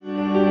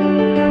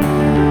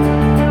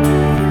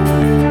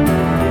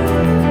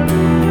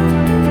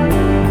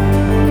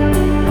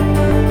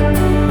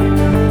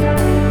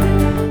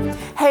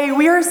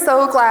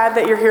glad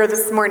that you're here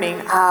this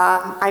morning.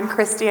 I'm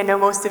Kristi. I know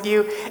most of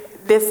you.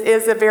 This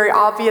is a very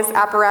obvious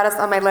apparatus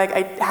on my leg.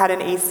 I had an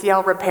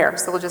ACL repair,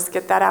 so we'll just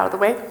get that out of the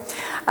way.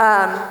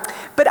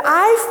 But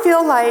I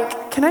feel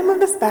like, can I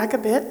move this back a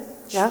bit?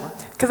 Yeah,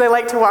 because I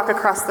like to walk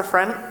across the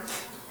front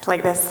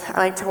like this. I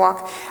like to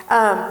walk.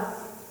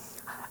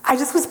 I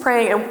just was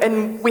praying,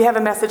 and we have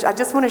a message. I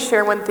just want to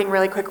share one thing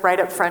really quick right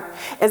up front.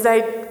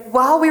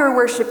 While we were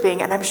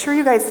worshiping, and I'm sure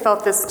you guys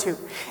felt this too,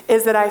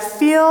 is that I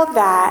feel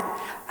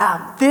that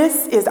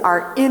this is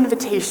our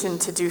invitation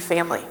to do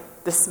family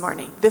this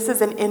morning. This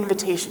is an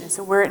invitation.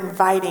 So we're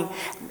inviting,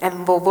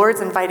 and the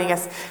Lord's inviting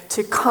us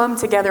to come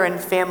together in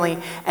family.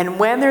 And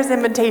when there's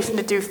invitation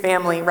to do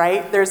family,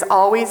 right, there's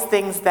always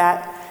things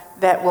that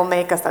will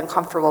make us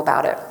uncomfortable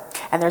about it.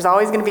 And there's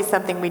always going to be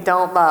something we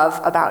don't love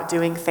about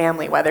doing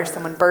family, whether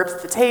someone burps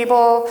at the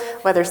table,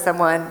 whether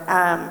someone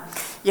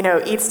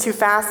eats too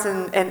fast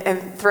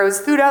and throws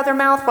food out of their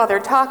mouth while they're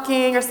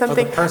talking or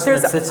something. Or the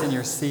person that sits in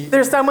your seat.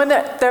 There's someone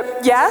that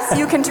yes,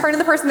 you can turn to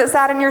the person that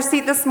sat in your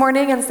seat this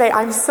morning and say,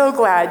 I'm so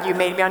glad you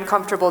made me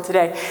uncomfortable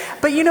today.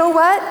 But you know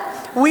what?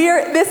 We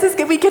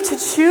get to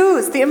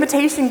choose. The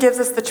invitation gives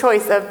us the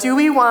choice of, do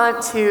we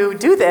want to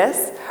do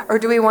this or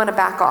do we want to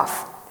back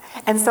off?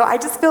 And so I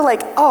just feel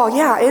like, oh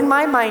yeah, in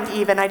my mind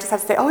even, I just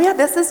have to say, oh yeah,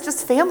 this is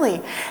just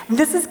family.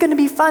 This is going to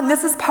be fun.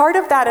 This is part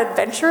of that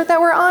adventure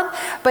that we're on,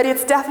 but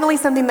it's definitely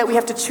something that we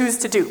have to choose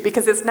to do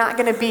because it's not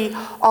going to be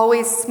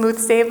always smooth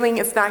sailing.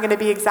 It's not going to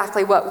be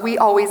exactly what we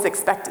always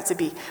expect it to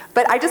be.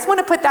 But I just want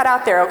to put that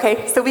out there,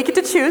 okay? So we get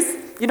to choose.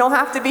 You don't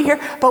have to be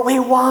here, but we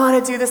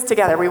want to do this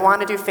together. We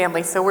want to do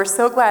family. So we're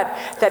so glad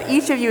that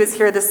each of you is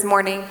here this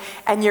morning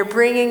and you're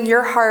bringing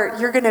your heart.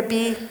 You're going to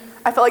be,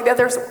 I felt like the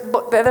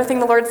other thing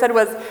the Lord said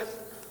was,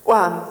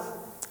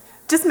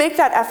 just make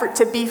that effort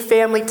to be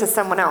family to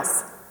someone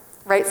else,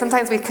 right?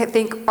 Sometimes we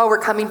think, oh, we're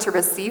coming to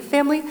receive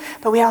family,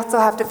 but we also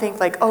have to think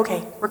like,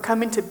 okay, we're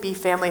coming to be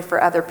family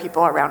for other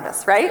people around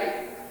us,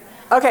 right?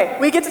 Okay,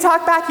 we get to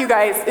talk back, you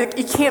guys.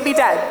 You can't be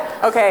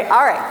dead. Okay,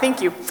 all right,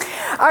 thank you.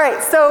 All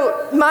right,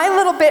 so my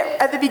little bit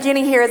at the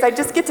beginning here is I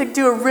just get to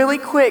do a really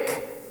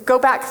quick go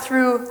back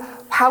through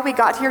how we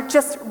got here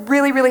just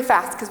really, really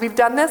fast, because we've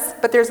done this,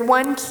 but there's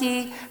one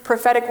key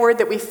prophetic word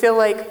that we feel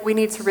like we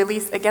need to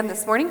release again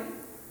this morning.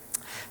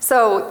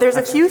 So there's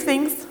a few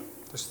things.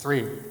 There's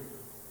three.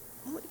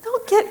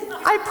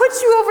 I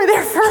put you over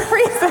there for a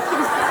reason.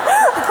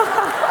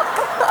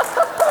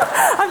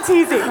 I'm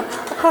teasing.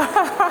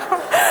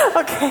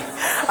 Okay,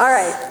 all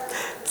right.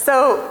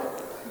 So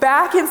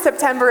back in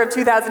September of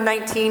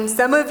 2019,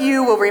 some of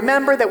you will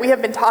remember that we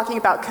have been talking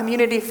about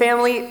community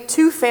family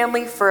to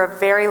family for a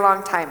very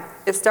long time.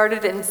 It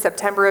started in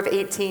September of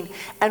 18,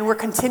 and we're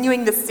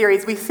continuing this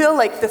series. We feel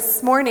like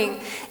this morning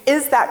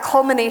is that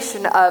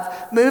culmination of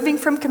moving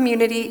from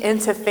community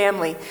into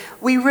family.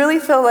 We really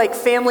feel like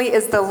family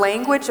is the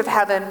language of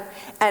heaven,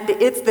 and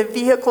it's the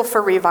vehicle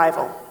for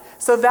revival.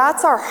 So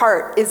that's our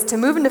heart, is to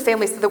move into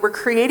family so that we're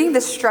creating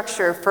this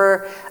structure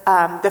for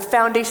the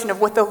foundation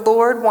of what the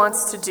Lord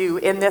wants to do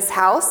in this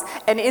house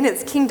and in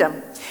his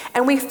kingdom.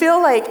 And we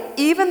feel like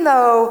even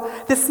though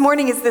this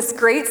morning is this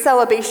great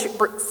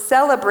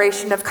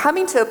celebration of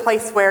coming to a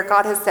place where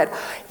God has said,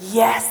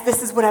 yes,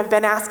 this is what I've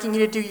been asking you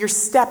to do. You're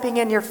stepping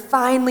in, you're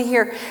finally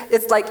here.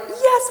 It's like,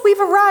 yes,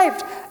 we've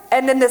arrived.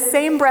 And in the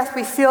same breath,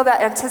 we feel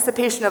that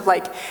anticipation of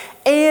like,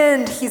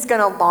 and he's going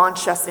to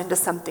launch us into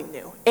something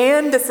new.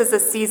 And this is a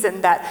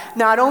season that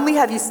not only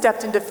have you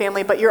stepped into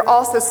family, but you're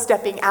also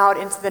stepping out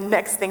into the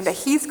next thing that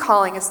he's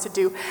calling us to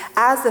do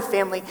as a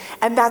family,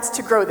 and that's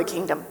to grow the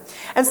kingdom.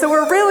 And so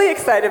we're really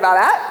excited about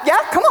that.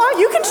 Yeah, come on,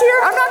 you can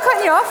cheer. I'm not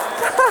cutting you off.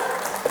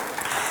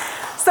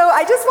 So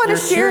I just want to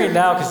share. You're cheering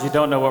now because you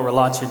don't know what we're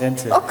launching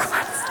into. Oh, come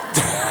on.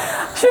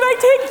 Should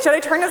I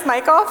turn this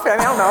mic off? I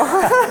don't know.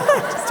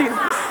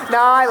 No,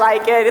 I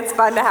like it. It's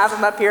fun to have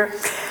him up here.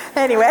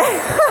 Anyway.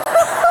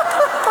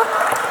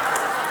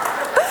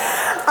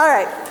 All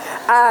right.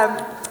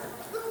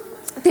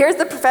 Here's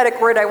the prophetic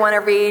word I want to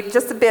read,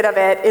 just a bit of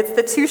it. It's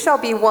the two shall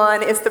be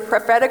one. It's the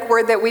prophetic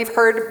word that we've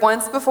heard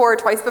once before,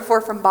 twice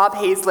before from Bob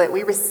Hazlett.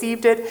 We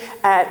received it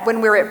when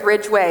we were at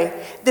Bridgeway.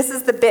 This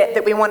is the bit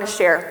that we want to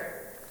share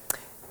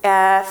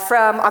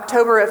from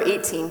October of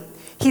 18.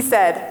 He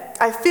said,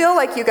 I feel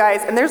like you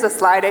guys, and there's a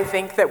slide I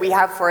think that we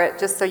have for it,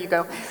 just so you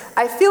go.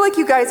 I feel like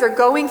you guys are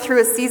going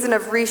through a season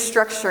of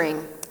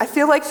restructuring. I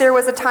feel like there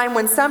was a time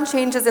when some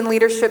changes in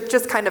leadership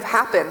just kind of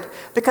happened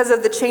because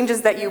of the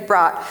changes that you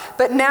brought.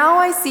 But now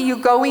I see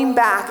you going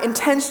back,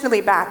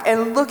 intentionally back,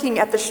 and looking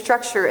at the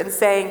structure and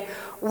saying,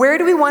 where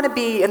do we want to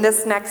be in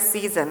this next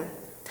season?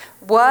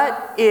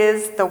 What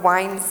is the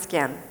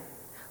wineskin?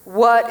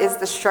 What is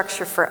the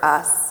structure for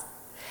us?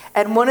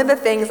 And one of the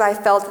things I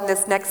felt in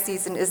this next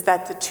season is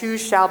that the two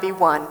shall be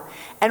one.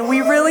 And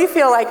we really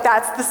feel like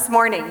that's this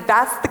morning.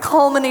 That's the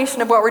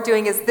culmination of what we're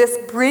doing, is this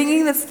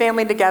bringing this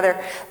family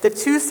together, the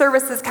two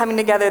services coming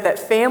together, that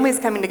families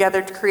coming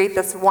together to create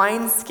this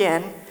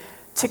wineskin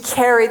to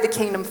carry the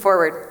kingdom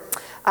forward.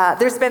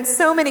 There's been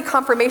so many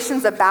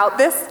confirmations about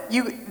this.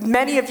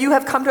 Many of you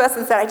have come to us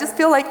and said, I just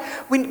feel like,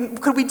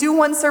 could we do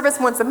one service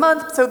once a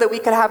month so that we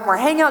could have more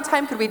hangout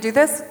time? Could we do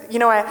this?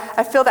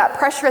 I feel that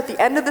pressure at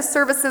the end of the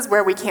services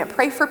where we can't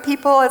pray for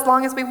people as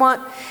long as we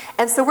want.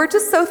 And so we're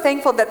just so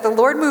thankful that the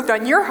Lord moved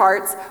on your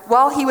hearts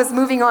while he was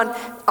moving on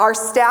our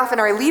staff and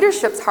our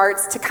leadership's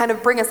hearts to kind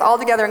of bring us all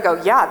together and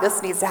go, yeah,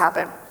 this needs to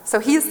happen. So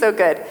he's so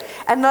good.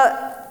 And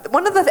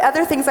one of the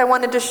other things I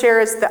wanted to share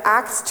is the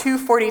Acts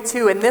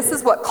 2:42, and this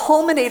is what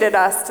culminated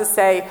us to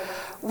say,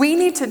 we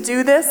need to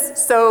do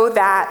this so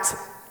that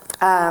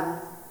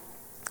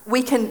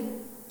we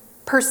can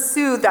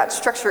pursue that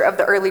structure of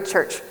the early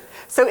church.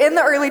 So in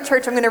the early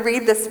church, I'm going to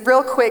read this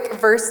real quick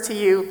verse to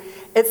you.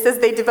 It says,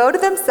 they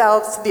devoted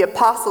themselves to the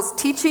apostles'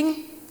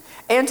 teaching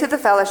and to the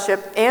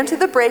fellowship and to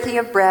the breaking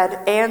of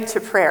bread and to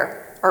prayer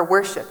or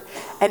worship.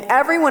 And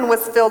everyone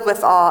was filled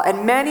with awe,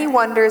 and many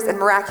wonders and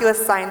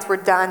miraculous signs were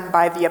done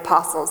by the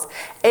apostles.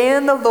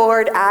 And the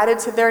Lord added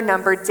to their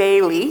number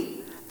daily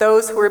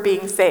those who were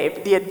being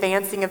saved, the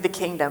advancing of the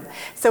kingdom.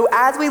 So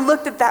as we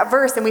looked at that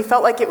verse and we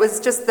felt like it was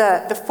just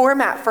the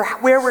format for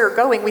where we were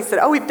going, we said,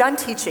 oh, we've done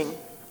teaching,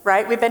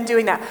 right? We've been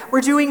doing that.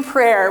 We're doing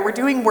prayer, we're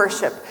doing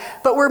worship,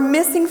 but we're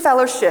missing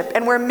fellowship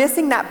and we're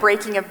missing that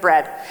breaking of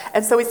bread.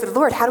 And so we said,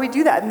 Lord, how do we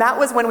do that? And that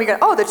was when we go,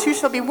 oh, the two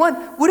shall be one.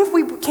 What if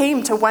we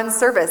came to one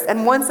service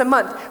and once a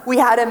month we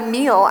had a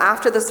meal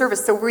after the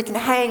service so we can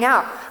hang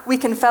out, we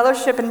can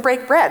fellowship and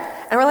break bread.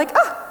 And we're like,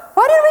 oh,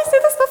 why didn't we say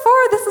this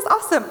before? This is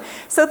awesome.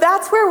 So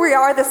that's where we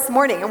are this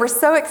morning. And we're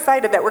so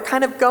excited that we're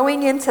kind of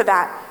going into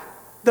that.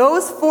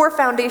 Those four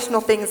foundational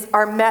things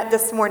are met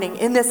this morning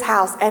in this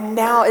house. And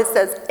now it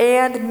says,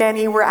 and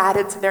many were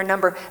added to their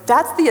number.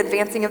 That's the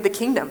advancing of the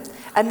kingdom.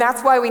 And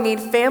that's why we need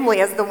family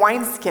as the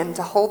wineskin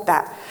to hold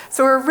that.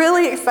 So we're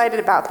really excited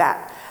about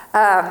that.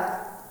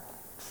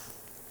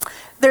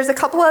 There's a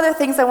couple other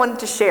things I wanted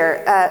to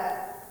share.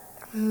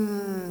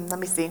 Let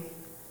me see.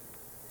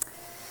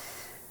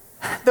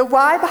 The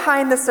why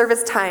behind the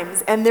service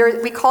times, and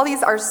we call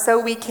these our so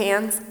we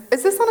cans.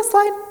 Is this on a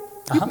slide?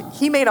 Uh-huh.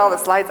 He made all the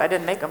slides, I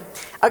didn't make them.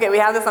 Okay, we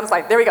have this on a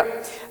slide. There we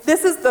go.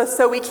 This is the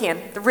so we can,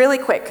 really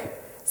quick.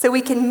 So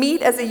we can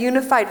meet as a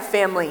unified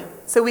family,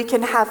 so we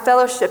can have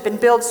fellowship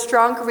and build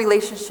stronger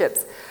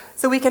relationships,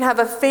 so we can have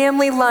a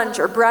family lunch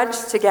or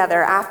brunch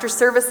together after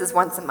services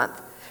once a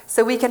month,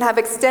 so we can have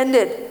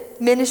extended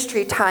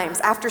ministry times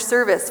after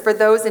service for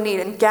those in need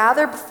and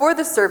gather before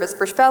the service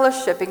for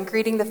fellowship and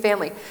greeting the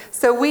family.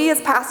 So we as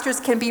pastors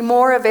can be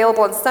more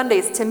available on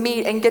Sundays to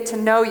meet and get to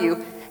know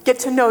you, get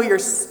to know your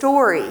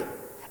story.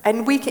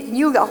 And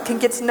you all can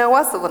get to know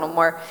us a little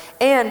more.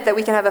 And that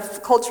we can have a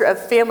culture of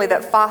family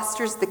that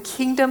fosters the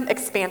kingdom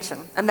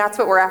expansion. And that's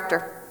what we're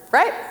after,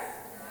 right?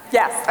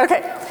 Yes,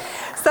 okay.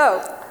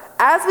 So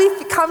as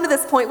we come to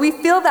this point, we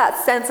feel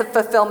that sense of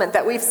fulfillment,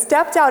 that we've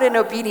stepped out in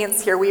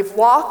obedience here. We've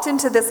walked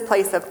into this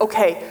place of,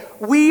 okay,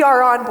 we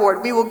are on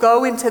board. We will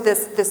go into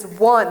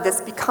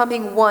this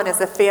becoming one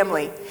as a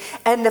family.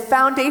 And the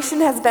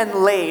foundation has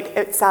been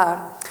laid.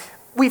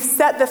 We've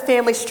set the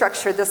family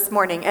structure this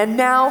morning, and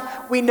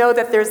now we know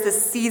that there's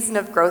this season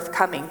of growth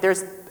coming.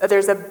 There's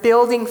a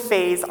building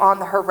phase on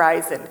the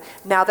horizon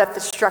now that the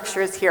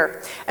structure is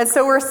here. And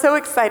so we're so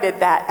excited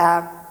that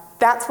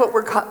that's what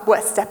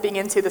we're stepping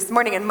into this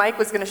morning, and Mike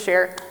was going to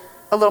share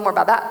a little more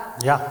about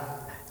that. Yeah.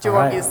 Do you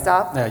want me to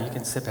stop? No, you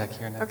can sit back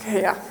here now.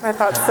 Okay, yeah, I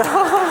thought so.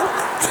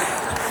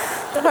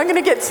 I'm going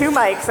to get two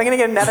mics. I'm going to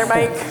get another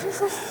mic.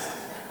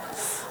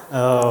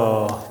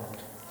 Oh,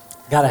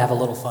 got to have a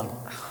little fun.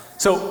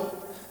 So,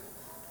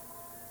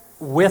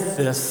 with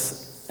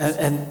this,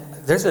 and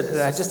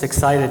I'm just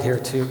excited here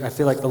too. I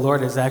feel like the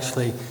Lord is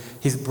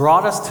He's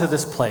brought us to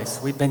this place.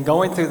 We've been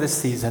going through this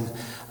season,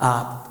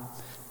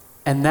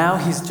 and now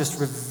He's just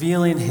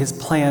revealing His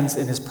plans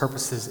and His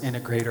purposes in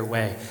a greater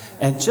way.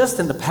 And just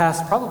in the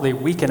past, probably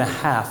week and a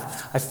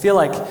half, I feel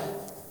like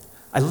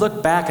I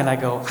look back and I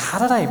go, how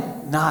did I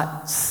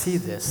not see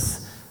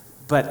this?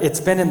 But it's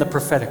been in the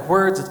prophetic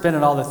words, it's been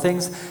in all the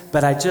things,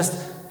 but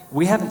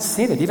we haven't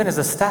seen it. Even as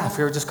a staff,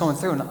 we were just going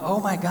through and, oh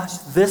my gosh,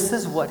 this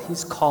is what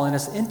He's calling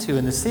us into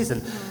in this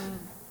season.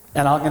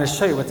 And I'm going to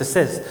show you what this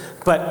is.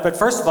 But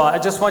first of all, I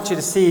just want you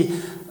to see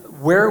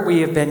where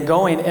we have been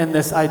going in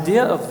this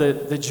idea of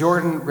the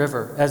Jordan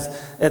River. As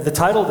the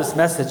title of this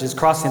message is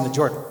Crossing the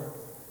Jordan.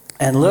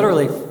 And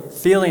literally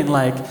feeling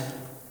like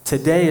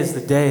today is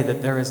the day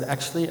that there is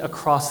actually a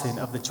crossing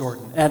of the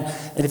Jordan. And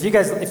if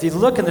you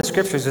look in the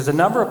scriptures, there's a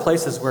number of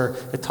places where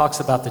it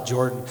talks about the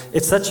Jordan.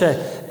 It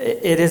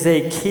is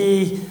a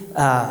key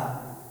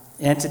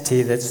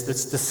entity that's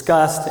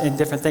discussed in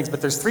different things, but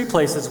there's three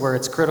places where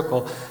it's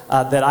critical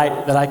that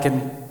I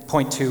can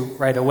point to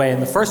right away.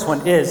 And the first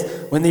one is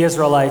when the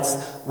Israelites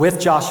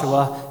with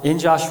Joshua, in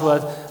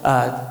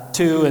Joshua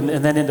 2 and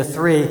then into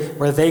 3,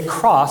 where they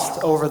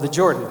crossed over the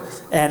Jordan.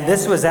 And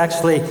this was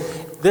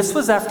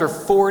after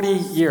 40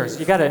 years.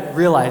 You got to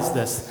realize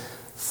this.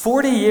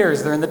 40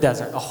 years they're in the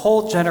desert. A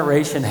whole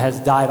generation has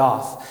died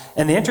off.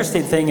 And the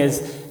interesting thing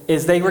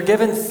is they were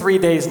given 3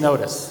 days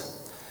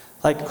notice.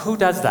 Like, who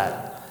does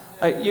that?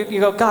 You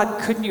go,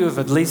 God, couldn't you have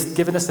at least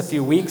given us a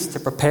few weeks to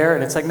prepare?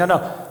 And it's like,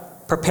 no.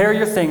 Prepare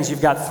your things.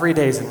 You've got 3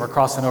 days and we're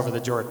crossing over the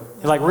Jordan.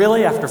 You're like,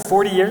 really? After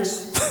 40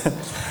 years?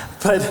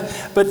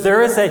 But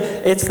there is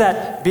it's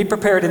that be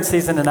prepared in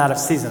season and out of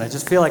season. I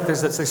just feel like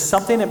there's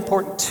something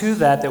important to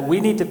that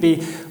we need to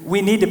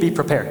be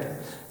prepared.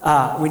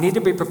 We need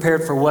to be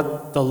prepared for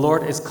what the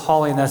Lord is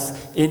calling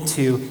us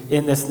into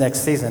in this next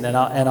season, and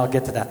I'll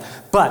get to that.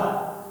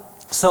 But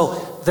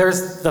so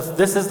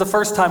this is the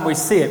first time we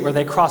see it where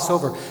they cross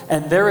over,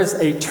 and there is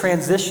a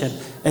transition,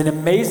 an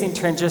amazing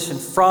transition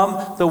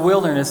from the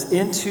wilderness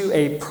into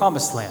a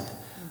promised land.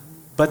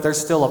 But there's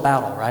still a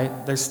battle,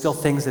 right? There's still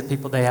things that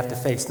they have to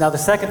face. Now, the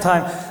second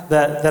time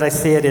that I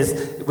see it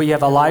is we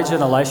have Elijah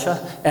and Elisha,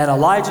 and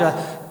Elijah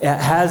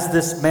has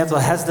this mantle,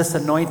 has this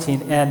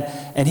anointing,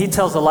 and he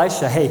tells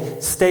Elisha, hey,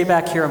 stay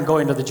back here, I'm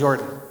going to the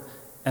Jordan.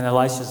 And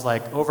Elisha's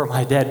like, over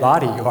my dead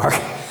body you are.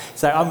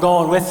 He's like, I'm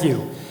going with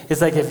you. It's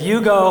like, if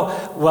you go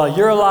while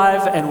you're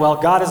alive and while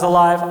God is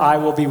alive, I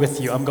will be with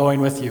you. I'm going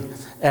with you.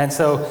 And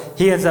so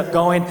he ends up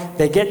going.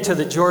 They get to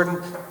the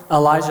Jordan.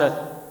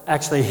 Elijah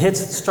actually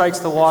strikes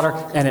the water,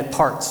 and it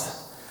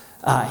parts.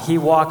 He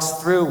walks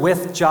through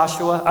with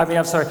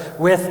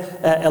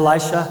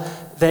Elisha.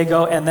 They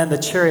go, and then the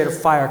chariot of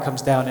fire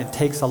comes down and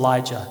takes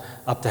Elijah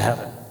up to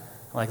heaven.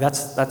 I'm like,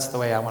 that's the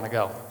way I want to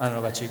go. I don't know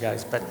about you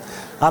guys, but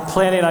I'm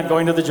planning on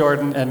going to the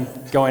Jordan and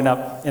going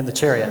up in the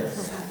chariot.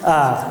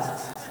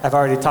 I've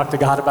already talked to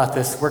God about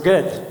this. We're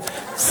good.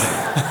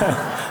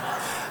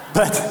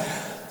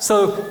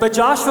 But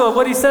Joshua,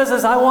 what he says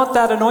is, I want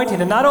that anointing.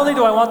 And not only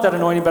do I want that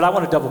anointing, but I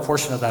want a double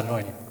portion of that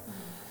anointing.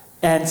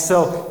 And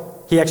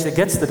so he actually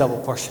gets the double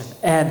portion.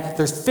 And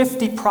there's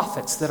 50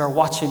 prophets that are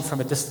watching from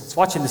a distance,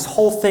 watching this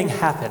whole thing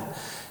happen.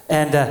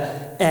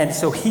 And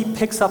so he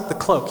picks up the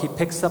cloak. He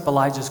picks up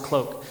Elijah's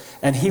cloak.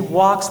 And he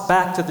walks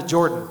back to the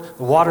Jordan.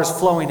 The water's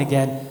flowing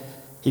again.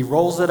 He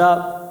rolls it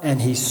up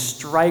and he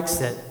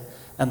strikes it,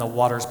 and the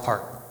waters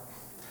part.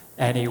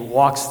 And he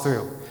walks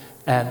through.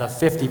 And the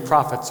 50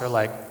 prophets are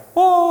like,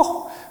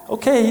 whoa,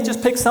 okay, he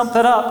just picked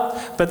something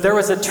up. But there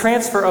was a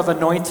transfer of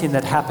anointing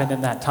that happened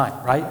in that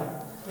time, right?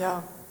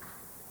 Yeah.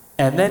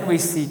 And then we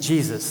see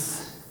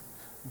Jesus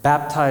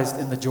baptized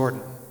in the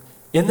Jordan,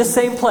 in the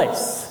same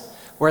place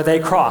where they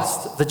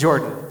crossed the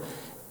Jordan.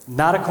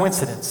 Not a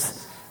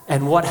coincidence.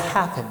 And what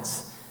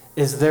happens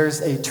is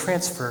there's a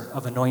transfer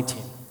of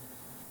anointing.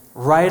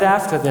 Right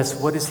after this,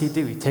 what does he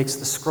do? He takes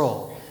the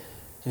scroll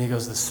and he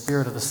goes, the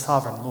Spirit of the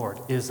Sovereign Lord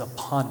is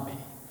upon me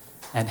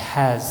and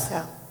has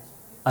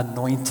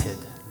anointed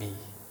me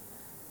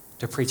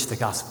to preach the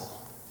gospel,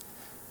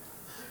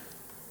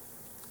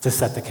 to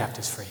set the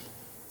captives free.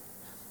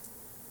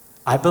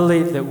 I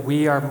believe that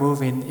we are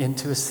moving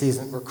into a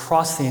season, we're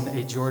crossing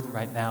a Jordan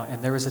right now,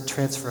 and there is a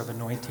transfer of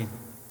anointing.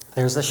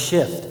 There's a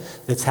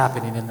shift that's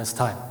happening in this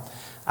time.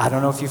 I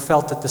don't know if you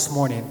felt it this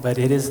morning, but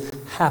it is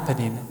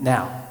happening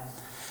now.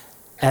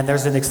 And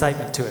there's an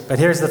excitement to it. But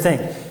here's the thing,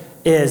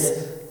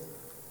 is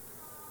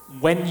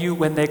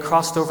when they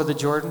crossed over the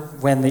Jordan,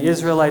 when the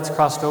Israelites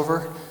crossed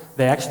over,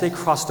 they actually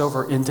crossed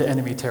over into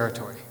enemy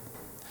territory.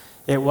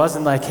 It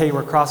wasn't like, hey,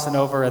 we're crossing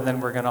over and then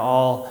we're going to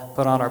all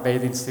put on our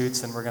bathing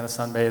suits and we're going to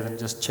sunbathe and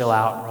just chill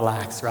out and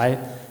relax, right?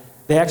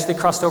 They actually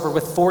crossed over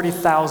with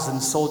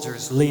 40,000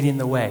 soldiers leading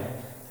the way,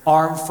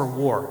 armed for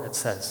war, it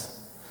says.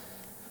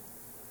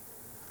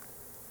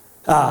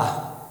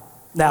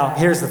 Now,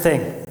 here's the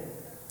thing.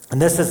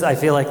 And this is, I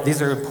feel like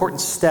these are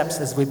important steps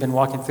as we've been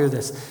walking through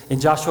this. In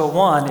Joshua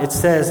 1, it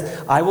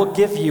says, I will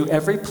give you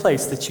every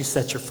place that you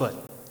set your foot.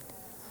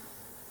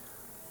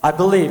 I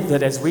believe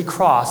that as we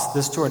cross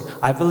this Jordan,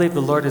 I believe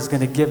the Lord is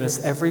going to give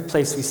us every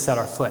place we set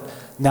our foot.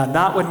 Now,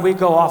 not when we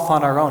go off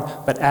on our own,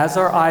 but as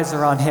our eyes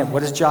are on him.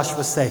 What does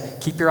Joshua say?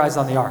 Keep your eyes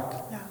on the ark.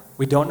 Yeah.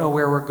 We don't know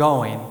where we're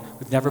going.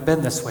 We've never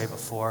been this way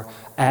before.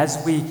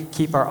 As we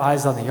keep our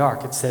eyes on the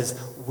ark, it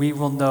says, we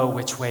will know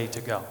which way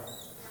to go.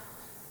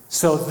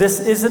 So this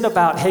isn't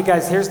about, hey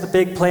guys, here's the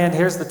big plan,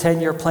 here's the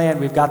 10-year plan,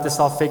 we've got this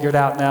all figured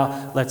out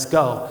now, let's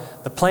go.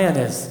 The plan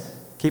is,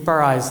 keep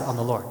our eyes on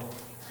the Lord.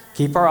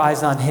 Keep our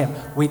eyes on him.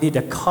 We need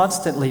to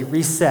constantly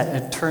reset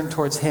and turn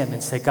towards him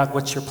and say, God,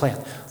 what's your plan?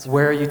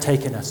 Where are you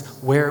taking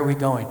us? Where are we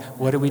going?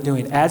 What are we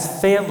doing?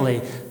 As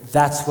family,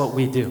 that's what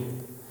we do.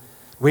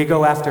 We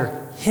go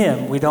after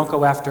him, we don't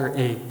go after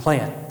a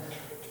plan.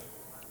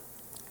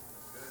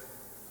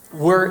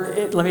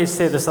 Let me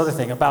say this other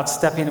thing about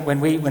stepping,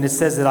 when it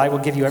says that I will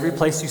give you every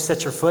place you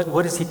set your foot,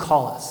 what does he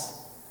call us?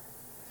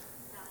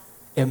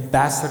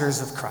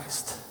 Ambassadors of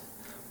Christ.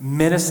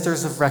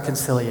 Ministers of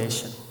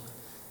reconciliation.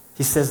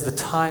 He says the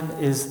time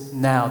is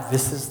now.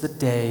 This is the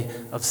day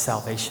of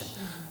salvation.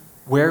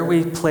 Where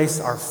we place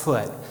our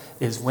foot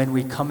is when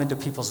we come into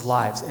people's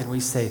lives and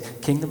we say,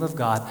 Kingdom of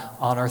God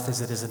on earth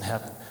as it is in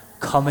heaven.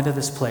 Come into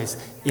this place,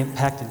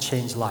 impact and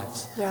change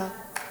lives. Yeah,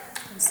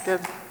 that's good.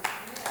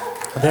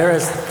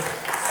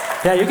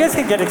 You guys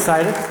can get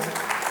excited.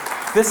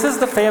 This is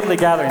the family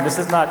gathering. This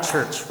is not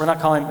church.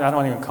 I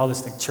don't even call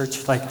this thing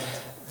church.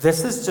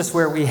 This is just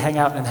where we hang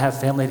out and have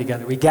family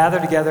together. We gather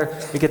together,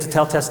 we get to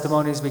tell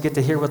testimonies, we get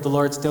to hear what the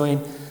Lord's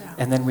doing,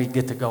 and then we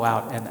get to go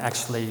out and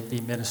actually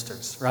be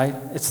ministers, right?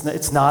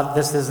 It's not,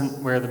 this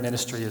isn't where the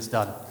ministry is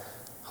done,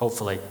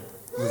 hopefully,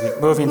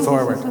 moving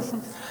forward.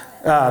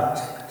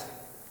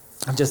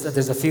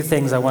 There's a few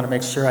things I want to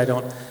make sure I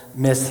don't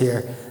miss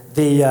here.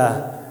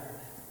 And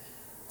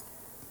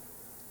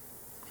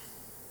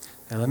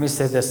let me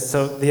say this.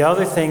 So the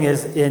other thing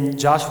is in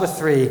Joshua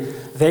 3,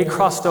 they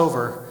crossed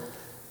over,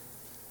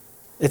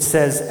 it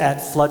says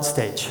at flood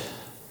stage.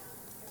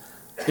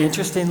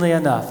 Interestingly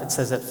enough, it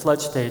says at flood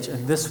stage,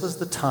 and this was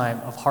the time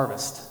of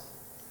harvest.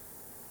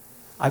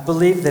 I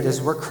believe that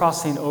as we're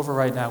crossing over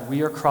right now,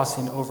 we are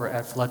crossing over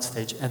at flood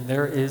stage, and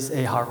there is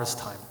a harvest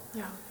time.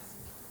 Yeah.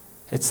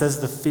 It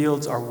says the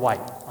fields are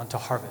white unto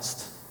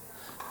harvest.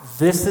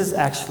 This is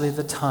actually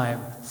the time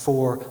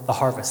for the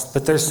harvest.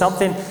 But there's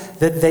something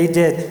that they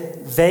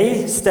did.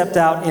 They stepped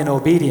out in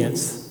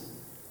obedience,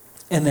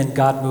 and then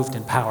God moved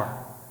in power.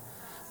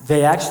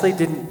 They actually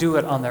didn't do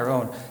it on their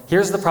own.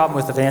 Here's the problem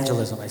with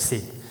evangelism, I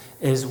see,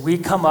 is we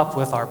come up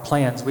with our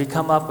plans. We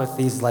come up with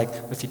these, like,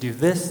 if you do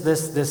this,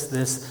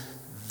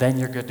 then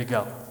you're good to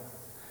go.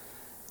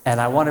 And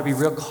I want to be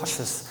real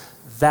cautious.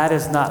 That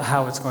is not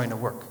how it's going to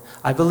work.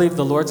 I believe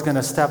the Lord's going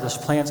to establish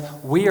plans.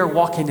 We are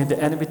walking into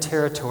enemy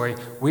territory.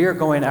 We are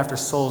going after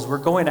souls. We're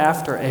going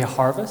after a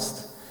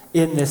harvest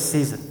in this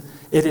season.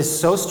 It is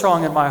so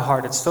strong in my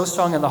heart. It's so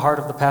strong in the heart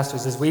of the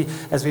pastors. As we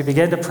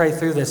began to pray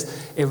through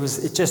this,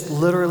 it just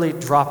literally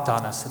dropped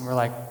on us. And we're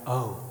like,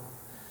 oh,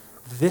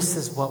 this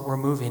is what we're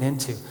moving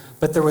into.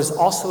 But there was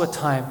also a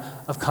time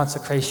of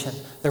consecration.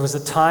 There was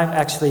a time,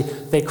 actually,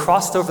 they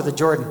crossed over the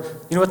Jordan.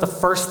 You know what the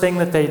first thing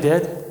that they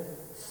did?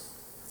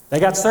 They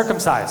got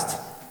circumcised.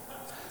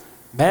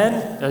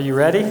 Men, are you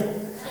ready?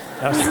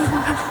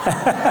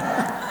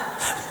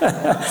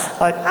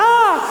 Like,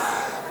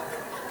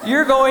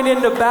 you're going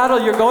into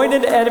battle, you're going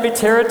into enemy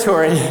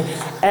territory,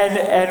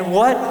 and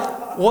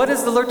what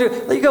does the Lord do?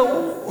 You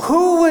go,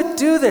 who would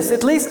do this?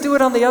 At least do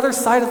it on the other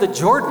side of the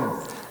Jordan,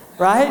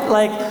 right?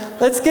 Like,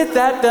 let's get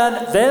that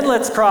done, then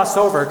let's cross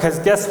over, because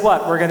guess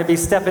what? We're going to be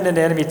stepping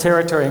into enemy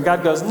territory, and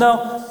God goes,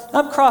 no,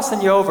 I'm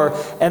crossing you over,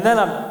 and then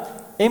I'm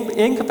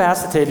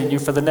incapacitating you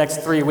for the next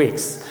 3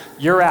 weeks.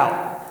 You're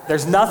out.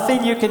 There's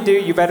nothing you can do.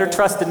 You better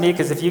trust in me,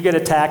 because if you get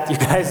attacked, you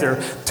guys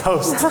are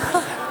toast.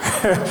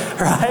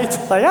 Right?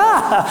 Like,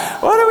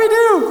 what do we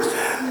do?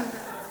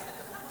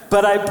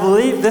 But I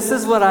believe, this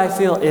is what I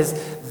feel, is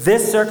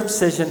this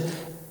circumcision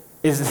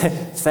is,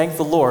 thank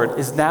the Lord,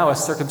 is now a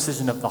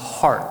circumcision of the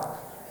heart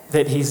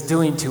that he's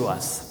doing to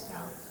us.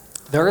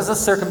 There is a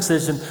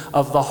circumcision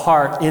of the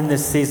heart in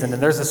this season.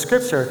 And there's a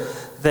scripture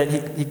that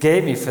he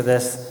gave me for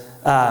this,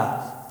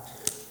 and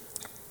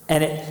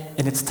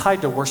it's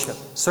tied to worship.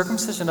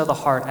 Circumcision of the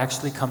heart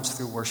actually comes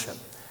through worship.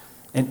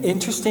 And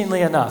interestingly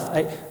enough,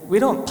 we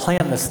don't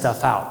plan this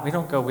stuff out. We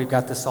don't go, we've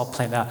got this all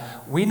planned out.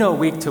 We know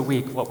week to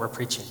week what we're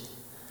preaching.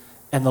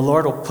 And the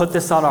Lord will put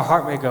this on our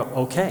heart, and we go,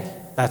 okay,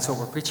 that's what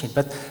we're preaching.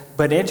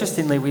 But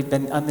interestingly, we've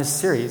been on this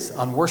series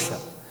on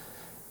worship.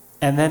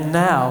 And then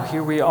now,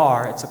 here we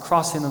are, it's a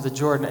crossing of the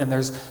Jordan, and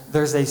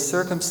there's a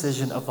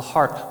circumcision of the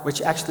heart,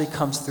 which actually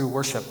comes through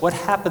worship. What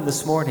happened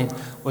this morning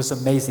was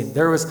amazing.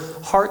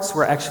 Hearts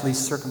were actually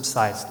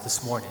circumcised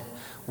this morning.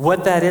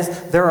 What that is,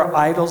 there are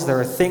idols, there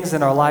are things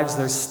in our lives,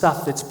 there's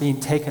stuff that's being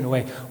taken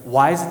away.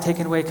 Why is it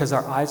taken away? Because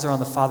our eyes are on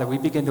the Father. We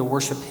begin to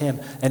worship him,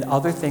 and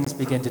other things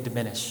begin to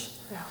diminish.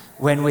 Yeah.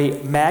 When we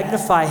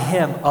magnify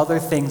him, other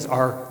things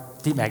are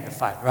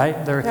demagnified,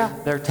 right?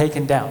 They're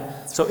taken down.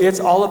 So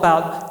it's all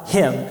about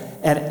him,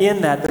 and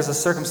in that there's a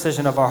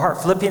circumcision of our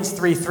heart. Philippians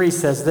 3:3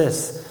 says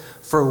this,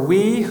 "For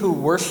we who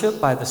worship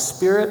by the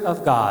Spirit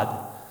of God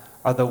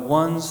are the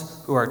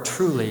ones who are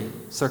truly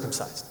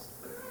circumcised."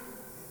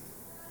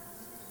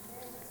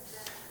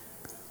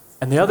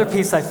 And the other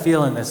piece I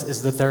feel in this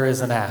is that there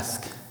is an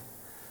ask.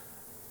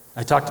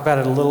 I talked about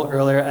it a little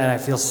earlier, and I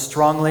feel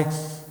strongly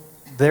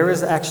there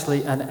is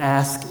actually an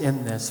ask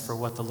in this for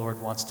what the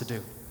Lord wants to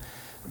do.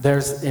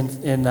 There's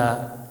in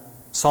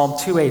Psalm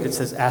 2:8, it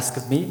says, "Ask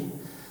of me,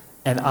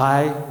 and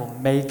I will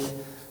make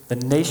the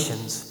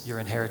nations your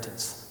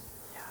inheritance,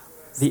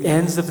 the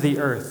ends of the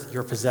earth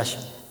your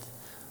possession."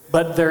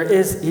 But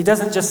he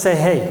doesn't just say,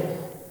 hey,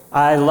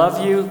 I love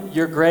you,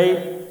 you're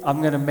great,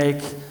 I'm going to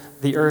make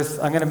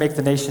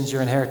the nations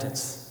your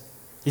inheritance.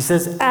 He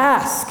says,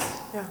 ask.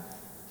 Yeah.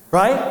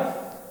 Right?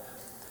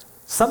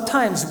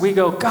 Sometimes we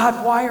go,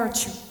 God, why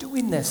aren't you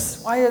doing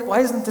this? Why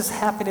isn't this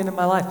happening in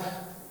my life?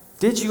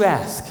 Did you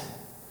ask? Yeah.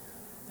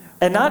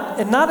 And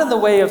not in the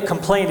way of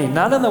complaining,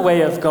 not in the way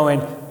of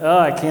going, oh,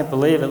 I can't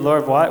believe it,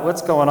 Lord,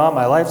 what's going on?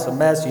 My life's a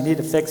mess, you need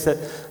to fix it.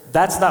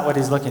 That's not what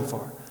he's looking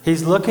for.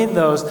 He's looking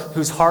those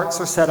whose hearts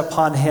are set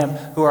upon him,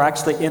 who are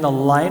actually in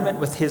alignment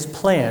with his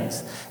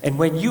plans. And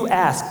when you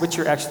ask, what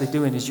you're actually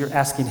doing is you're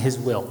asking his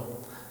will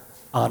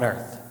on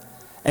earth.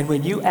 And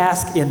when you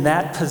ask in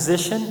that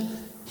position,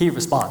 he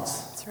responds.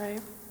 That's right.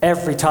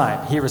 Every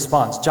time he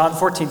responds. John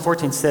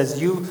 14:14 says,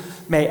 "You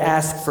may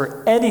ask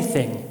for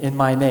anything in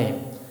my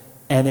name,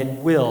 and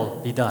it will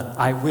be done."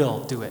 I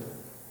will do it.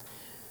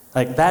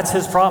 Like, that's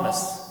his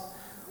promise.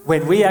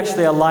 When we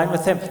actually align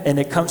with him, and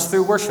it comes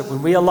through worship,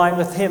 when we align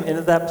with him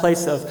into that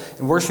place of,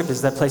 and worship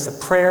is that place of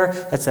prayer,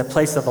 that's that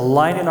place of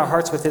aligning our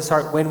hearts with his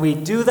heart. When we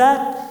do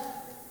that,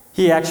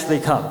 he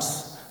actually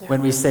comes. Yeah.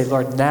 When we say,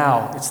 Lord,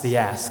 now it's the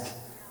ask.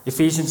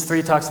 Ephesians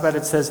 3 talks about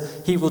it,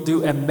 says, he will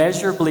do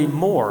immeasurably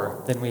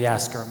more than we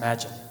ask or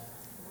imagine.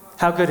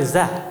 How good is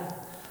that?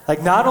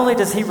 Like, not only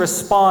does he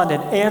respond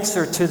and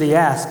answer to the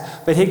ask,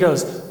 but he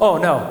goes, oh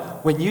no,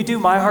 when you do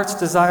my heart's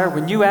desire,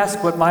 when you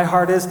ask what my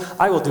heart is,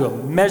 I will do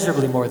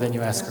immeasurably more than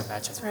you ask or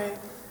imagine. That's right.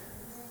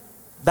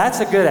 That's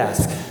a good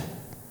ask.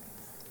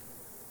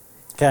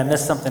 Okay, I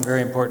missed something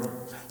very important.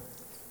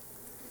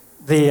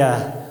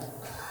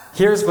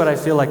 Here's what I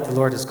feel like the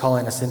Lord is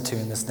calling us into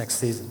in this next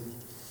season.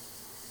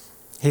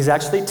 He's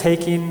actually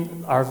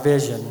taking our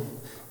vision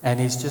and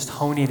he's just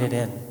honing it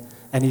in.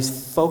 And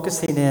he's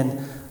focusing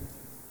in.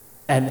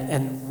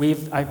 And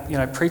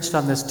I preached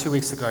on this 2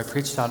 weeks ago. I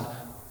preached on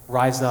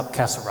Rise Up,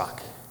 Castle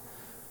Rock.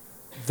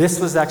 This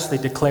was actually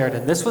declared,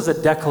 and this was a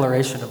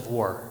declaration of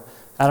war.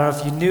 I don't know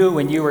if you knew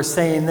when you were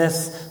saying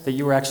this that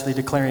you were actually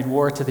declaring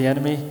war to the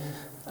enemy,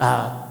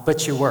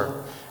 but you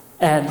were.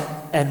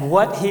 And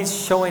what he's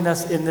showing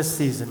us in this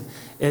season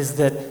is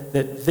that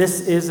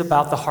this is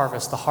about the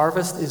harvest. The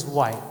harvest is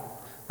white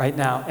right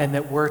now, and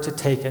that we're to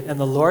take it. And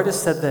the Lord has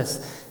said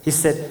this. He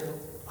said,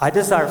 I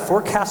desire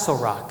for Castle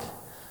Rock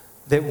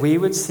that we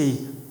would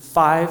see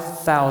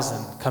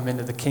 5,000 come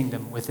into the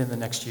kingdom within the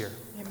next year.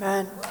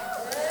 Amen.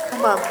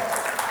 Come on.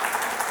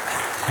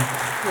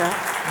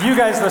 Yeah. You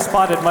guys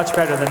responded much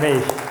better than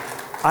me.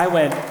 I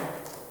went,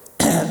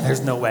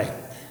 there's no way.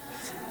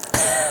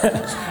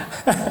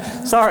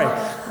 Sorry,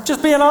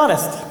 just being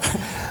honest.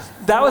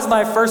 That was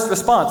my first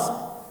response.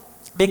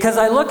 Because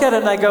I look at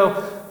it and I go,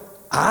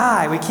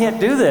 we can't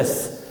do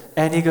this.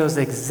 And he goes,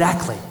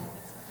 exactly.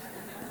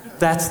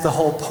 That's the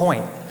whole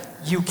point.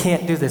 You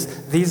can't do this.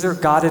 These are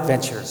God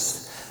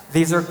adventures.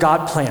 These are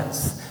God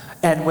plans.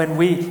 And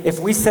if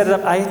we set it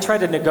up, I try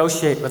to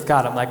negotiate with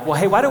God. I'm like, well,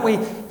 hey, why don't we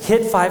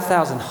hit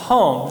 5,000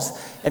 homes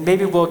and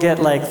maybe we'll get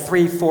like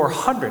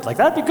 300-400. Like,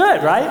 that'd be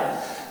good,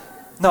 right?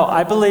 No,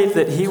 I believe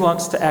that he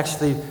wants to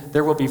actually,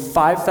 there will be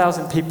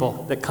 5,000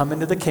 people that come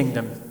into the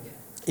kingdom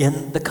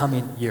in the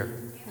coming year.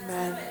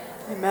 Amen.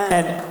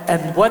 Amen.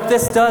 And what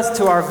this does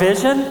to our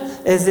vision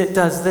is it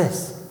does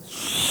this.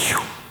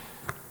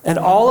 And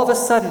all of a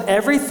sudden,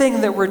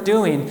 everything that we're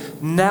doing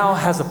now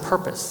has a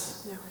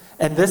purpose. Yeah.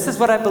 And this is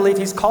what I believe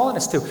he's calling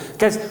us to.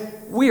 Guys,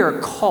 we are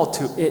called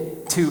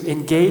to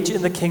engage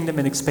in the kingdom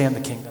and expand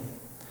the kingdom.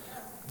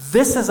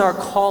 This is our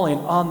calling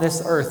on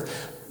this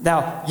earth.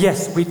 Now,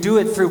 yes, we do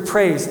it through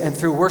praise and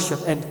through worship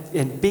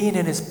and being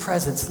in his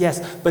presence,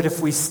 yes. But if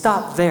we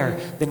stop there,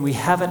 then we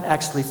haven't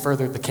actually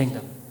furthered the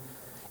kingdom.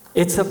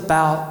 It's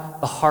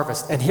about the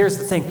harvest. And here's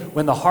the thing.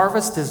 When the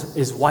harvest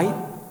is white,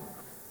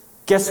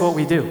 guess what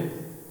we do?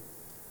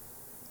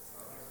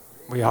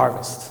 We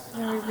harvest.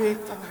 Yeah, we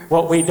reap the harvest.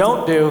 What we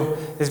don't do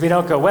is we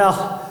don't go,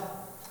 well,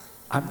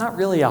 I'm not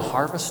really a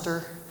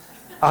harvester.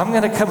 I'm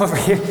going to come over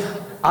here.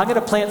 I'm going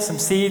to plant some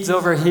seeds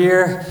over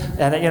here,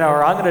 and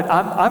or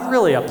I'm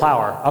really a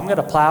plower. I'm going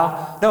to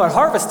plow. No, at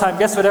harvest time,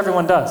 guess what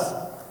everyone does?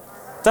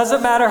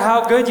 Doesn't matter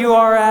how good you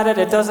are at it.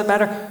 It doesn't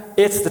matter.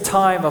 It's the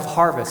time of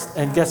harvest.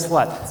 And guess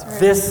what? Right.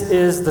 This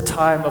is the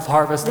time of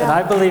harvest. Yeah. And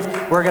I believe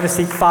we're going to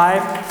see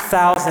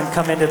 5,000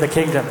 come into the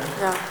kingdom.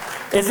 Yeah.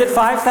 Is it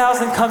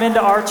 5,000 come into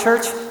our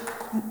church?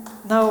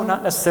 No,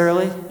 not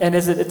necessarily. And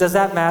does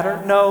that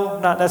matter? No,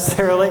 not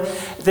necessarily.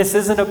 This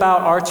isn't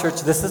about our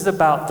church. This is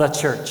about the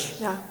church.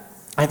 Yeah.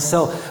 And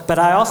so, but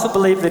I also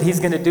believe that he's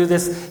going to do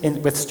this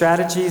with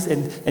strategies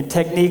and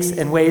techniques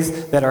and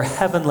ways that are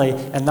heavenly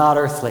and not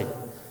earthly.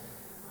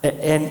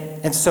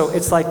 And so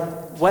it's like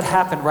what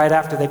happened right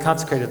after they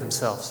consecrated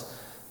themselves.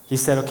 He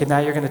said, okay, now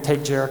you're going to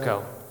take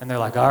Jericho. And they're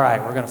like, all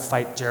right, we're going to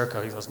fight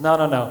Jericho. He goes,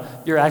 no.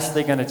 You're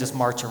actually going to just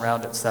march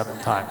around it 7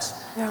 times.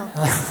 Yeah.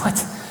 I'm like, what?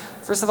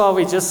 First of all,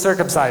 we just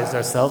circumcised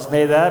ourselves.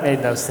 That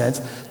made no sense.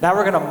 Now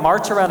we're going to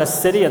march around a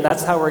city, and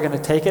that's how we're going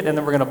to take it. And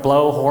then we're going to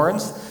blow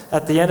horns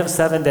at the end of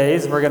 7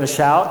 days, and we're going to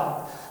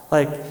shout.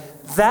 Like,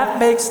 that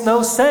makes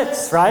no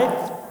sense,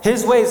 right?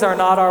 His ways are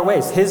not our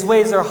ways. His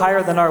ways are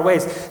higher than our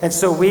ways. And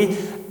so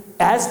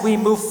as we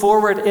move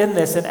forward in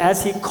this, and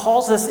as he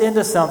calls us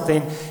into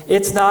something,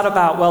 it's not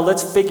about, well,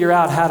 let's figure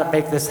out how to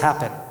make this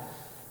happen.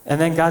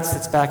 And then God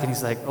sits back and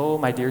he's like, oh,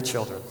 my dear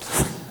children,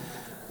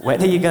 when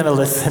are you going to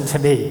listen to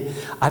me?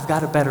 I've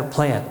got a better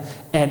plan.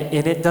 And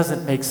it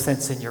doesn't make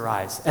sense in your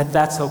eyes. And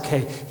that's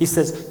okay. He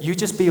says, you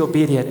just be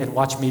obedient and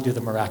watch me do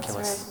the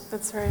miraculous.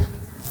 That's right.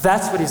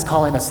 That's what he's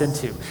calling us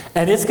into.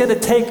 And it's going to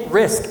take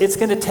risk. It's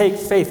going to take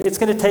faith. It's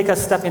going to take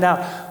us stepping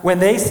out. When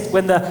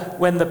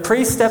the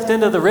priest stepped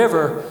into the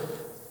river,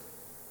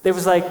 it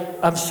was like,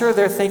 I'm sure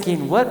they're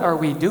thinking, what are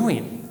we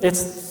doing?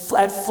 It's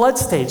at flood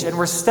stage, and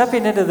we're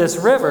stepping into this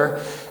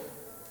river.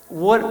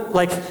 We're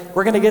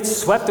going to get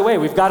swept away.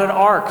 We've got an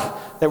ark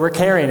that we're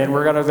carrying, and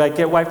we're going to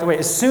get wiped away.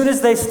 As soon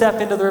as they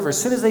step into the river,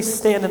 as soon as they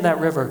stand in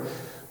that river,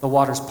 the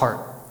waters part.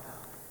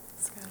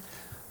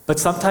 But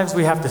sometimes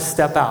we have to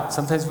step out.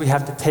 Sometimes we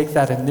have to take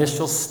that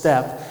initial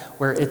step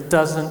where it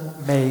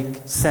doesn't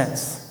make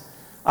sense.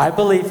 I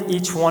believe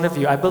each one of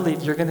you, I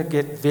believe you're going to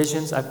get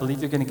visions. I believe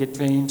you're going to get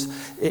dreams.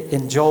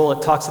 In Joel,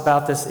 it talks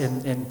about this.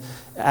 In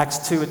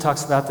Acts 2, it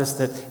talks about this,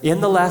 that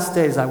in the last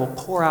days I will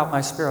pour out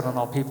my spirit on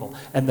all people.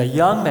 And the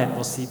young men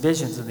will see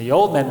visions, and the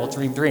old men will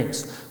dream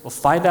dreams. We'll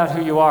find out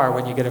who you are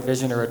when you get a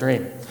vision or a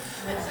dream.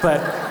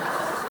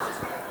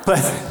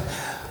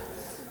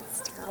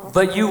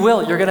 But you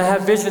will. You're going to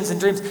have visions and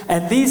dreams.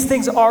 And these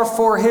things are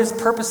for his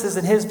purposes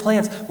and his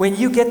plans. When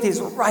you get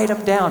these, write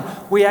them down.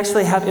 We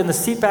actually have in the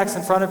seat backs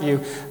in front of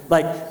you,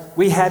 like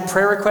we had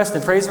prayer requests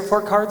and praise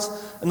report cards.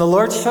 And the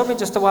Lord showed me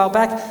just a while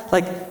back,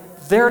 like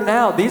they're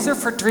now, these are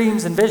for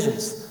dreams and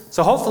visions.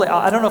 So hopefully,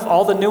 I don't know if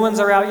all the new ones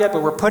are out yet,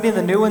 but we're putting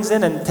the new ones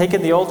in and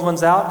taking the old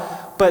ones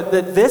out. But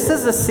that this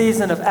is a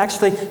season of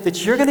actually,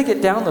 that you're going to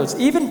get downloads.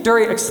 Even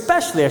during,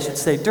 especially I should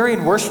say,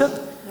 during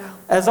worship.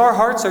 As our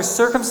hearts are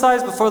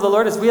circumcised before the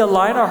Lord, as we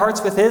align our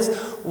hearts with his,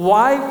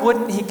 why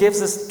wouldn't he give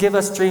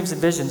us dreams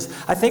and visions?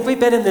 I think we've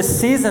been in this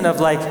season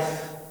of like,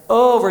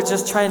 oh, we're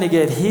just trying to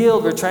get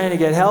healed, we're trying to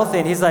get healthy.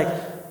 And he's like,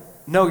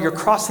 no, you're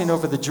crossing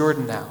over the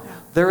Jordan now.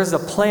 There is a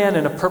plan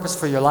and a purpose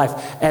for your life.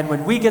 And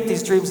when we get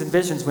these dreams and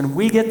visions, when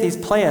we get these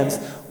plans,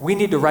 we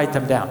need to write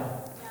them down.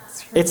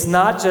 It's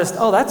not just,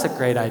 oh, that's a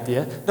great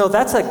idea. No,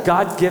 that's a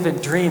God-given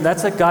dream.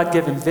 That's a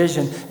God-given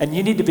vision. And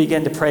you need to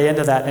begin to pray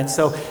into that. And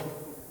so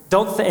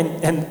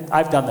and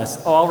I've done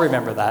this. Oh, I'll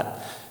remember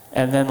that.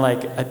 And then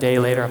like a day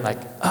later, I'm like,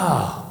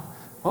 oh,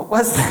 what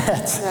was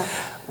that? Yeah.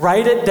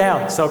 Write it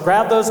down. So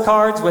grab those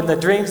cards when the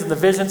dreams and the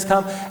visions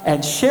come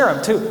and share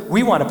them too.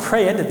 We want to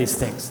pray into these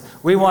things.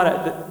 We want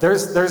to,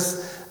 there's,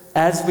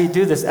 as we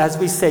do this, as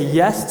we say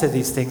yes to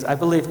these things, I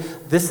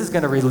believe this is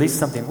going to release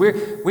something.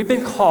 We've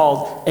been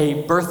called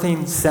a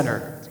birthing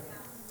center,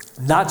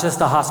 not just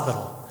a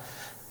hospital.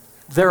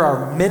 There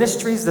are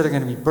ministries that are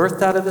going to be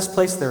birthed out of this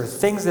place. There are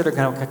things that are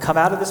going to come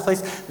out of this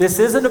place. This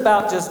isn't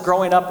about just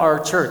growing up our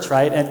church,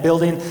 right, and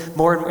building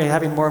more and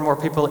having more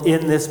people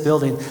in this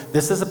building.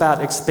 This is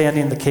about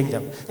expanding the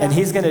kingdom. Yeah. And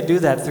he's going to do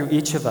that through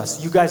each of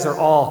us. You guys are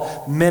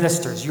all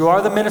ministers. You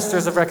are the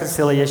ministers of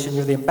reconciliation.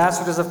 You're the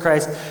ambassadors of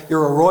Christ.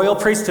 You're a royal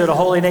priesthood, a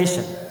holy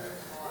nation.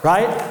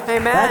 Right?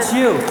 Amen. That's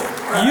you.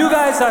 You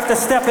guys have to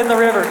step in the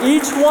river.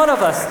 Each one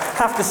of us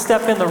have to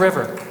step in the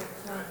river.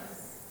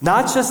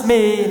 Not just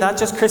me, not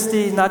just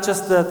Kristi, not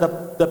just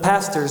the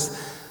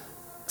pastors.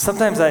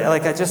 Sometimes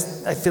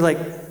I feel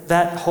like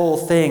that whole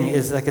thing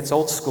is like it's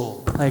old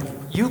school. Like,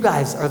 you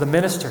guys are the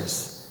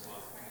ministers.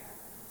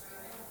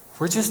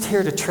 We're just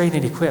here to train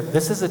and equip.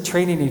 This is a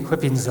training and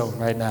equipping zone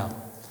right now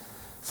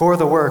for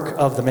the work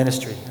of the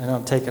ministry. I know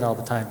I'm taking all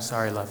the time.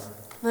 Sorry, love.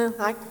 Well,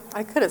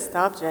 I could have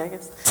stopped you, I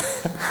guess.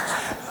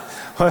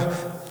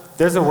 Well,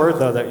 there's a word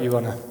though that you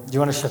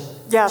wanna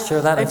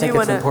share that. I think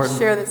it's important.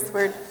 Share this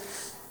word.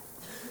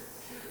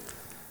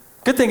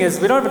 Good thing is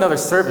we don't have another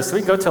service, so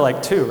we can go till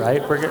like 2,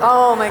 right?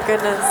 Oh my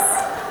goodness.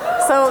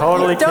 So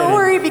totally don't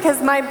worry,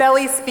 because my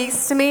belly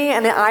speaks to me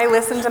and I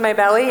listen to my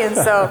belly, and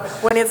so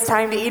when it's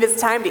time to eat, it's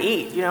time to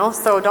eat, you know?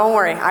 So don't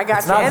worry, I got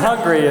it's you. It's not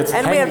hungry, it's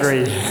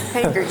hangry.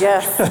 Hangry,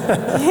 yes.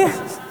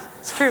 Yeah,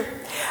 it's true.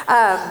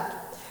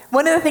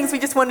 One of the things we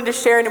just wanted to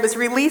share, and it was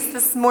released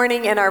this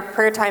morning in our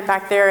prayer time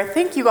back there.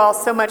 Thank you all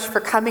so much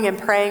for coming and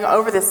praying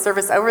over this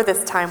service, over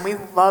this time. We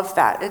love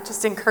that. It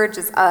just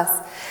encourages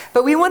us.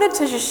 But we wanted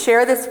to just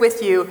share this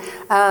with you.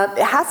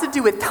 It has to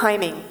do with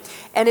timing.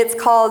 And it's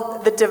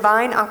called the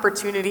Divine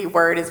Opportunity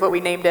Word is what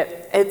we named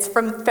it. It's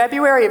from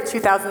February of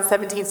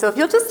 2017. So if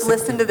you'll just 16.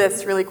 Listen to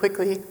this really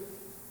quickly.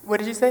 What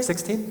did you say?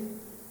 16?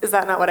 Is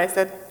that not what I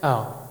said?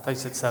 Oh, I thought you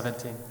said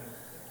 17.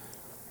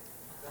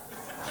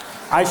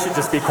 I should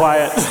just be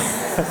quiet.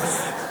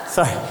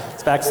 Sorry,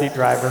 it's backseat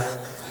driver.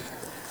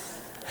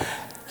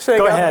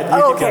 Go ahead.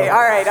 Oh, okay, all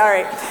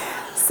right.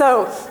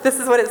 So this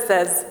is what it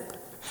says.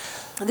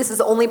 This is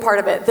only part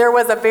of it. There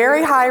was a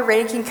very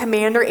high-ranking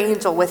commander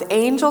angel with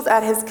angels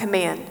at his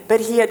command,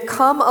 but he had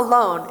come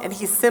alone, and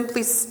he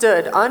simply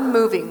stood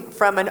unmoving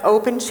from an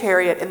open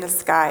chariot in the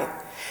sky.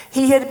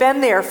 He had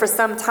been there for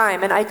some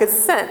time, and I could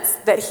sense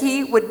that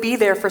he would be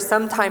there for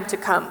some time to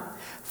come.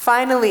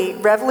 Finally,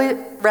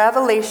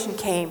 revelation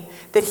came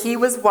that he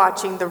was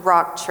watching the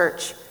rock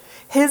church.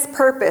 His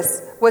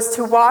purpose was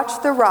to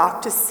watch the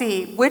rock to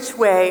see which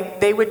way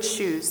they would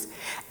choose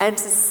and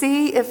to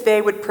see if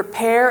they would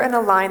prepare and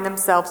align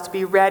themselves to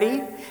be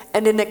ready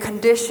and in a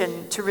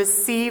condition to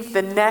receive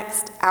the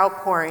next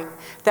outpouring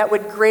that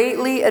would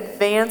greatly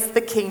advance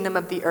the kingdom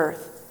of the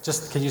earth.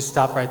 Just, can you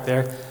stop right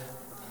there?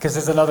 Because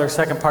there's another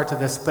second part to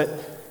this, but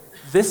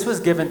this was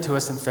given to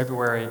us in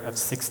February of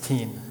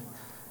 16.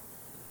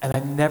 And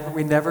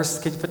we never,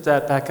 can you put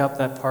that back up,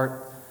 that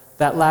part?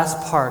 That last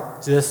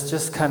part,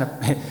 just kind of,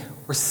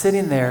 we're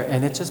sitting there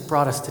and it just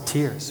brought us to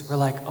tears. We're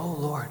like, oh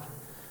Lord,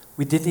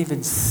 we didn't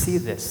even see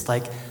this.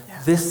 Like,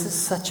 This is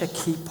such a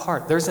key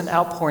part. There's an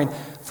outpouring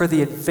for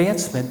the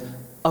advancement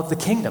of the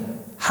kingdom.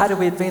 How do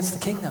we advance the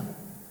kingdom?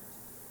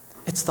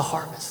 It's the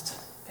harvest.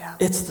 Yeah.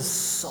 It's the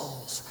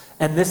souls.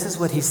 And this is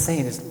what he's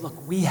saying is,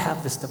 look, we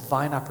have this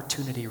divine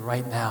opportunity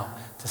right now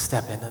to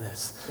step into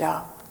this.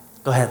 Yeah.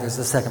 Go ahead, there's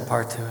the second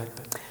part to it.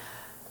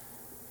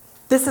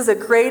 This is a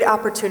great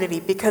opportunity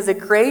because a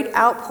great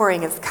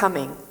outpouring is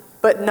coming,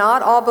 but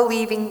not all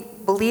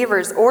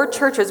believers or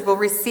churches will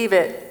receive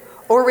it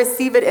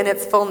in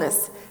its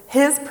fullness.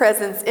 His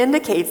presence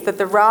indicates that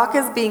the rock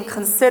is being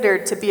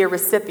considered to be a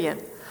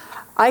recipient.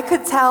 I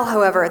could tell,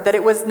 however, that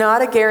it was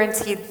not a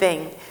guaranteed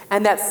thing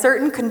and that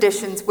certain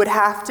conditions would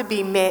have to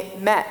be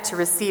met to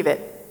receive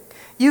it.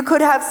 You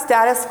could have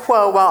status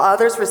quo while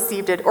others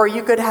received it, or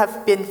you could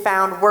have been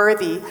found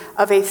worthy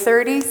of a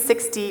 30,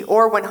 60,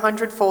 or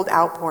 100-fold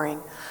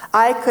outpouring.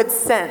 I could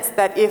sense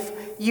that if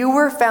you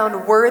were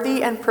found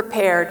worthy and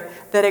prepared,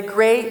 that a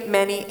great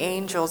many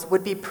angels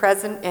would be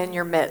present in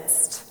your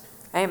midst.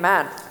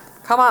 Amen.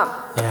 Come on.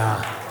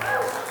 Yeah.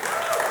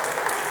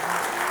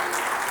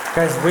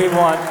 Guys, we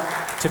want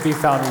to be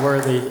found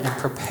worthy and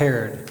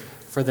prepared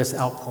for this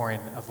outpouring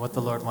of what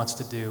the Lord wants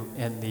to do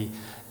in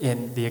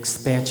the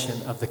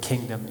expansion of the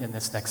kingdom in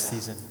this next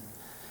season.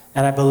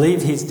 And I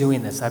believe he's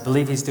doing this. I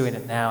believe he's doing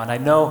it now. And I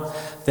know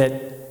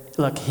that,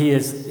 look, he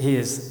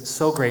is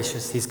so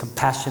gracious. He's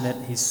compassionate.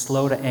 He's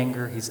slow to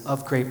anger. He's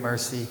of great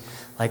mercy.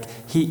 Like,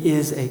 he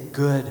is a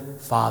good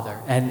father.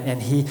 And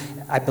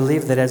I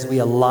believe that as we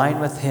align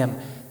with him,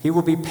 he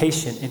will be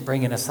patient in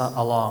bringing us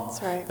along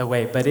the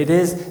way. But it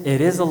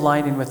is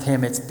aligning with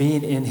him. It's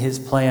being in his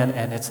plan,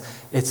 and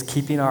it's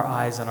keeping our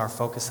eyes and our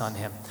focus on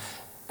him.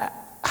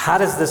 How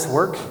does this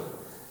work?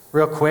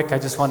 Real quick, I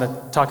just want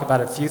to talk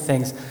about a few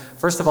things.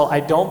 First of all,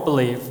 I don't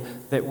believe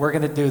that we're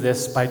going to do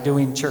this by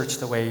doing church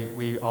the way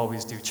we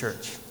always do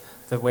church,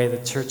 the way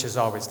the church is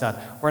always done.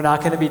 We're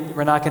not going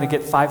to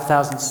get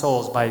 5,000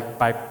 souls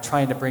by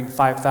trying to bring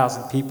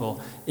 5,000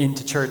 people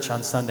into church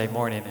on Sunday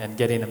morning and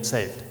getting them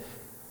saved.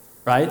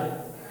 Right?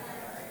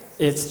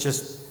 It's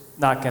just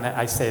not going to,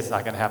 I say it's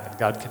not going to happen.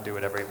 God can do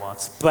whatever he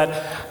wants. But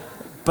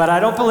I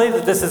don't believe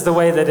that this is the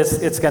way that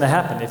it's going to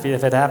happen. If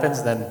it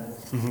happens,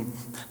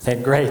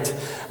 then great.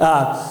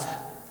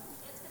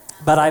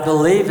 But I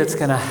believe it's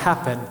going to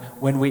happen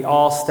when we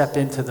all step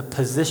into the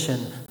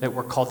position that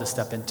we're called to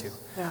step into.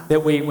 Yeah.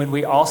 That when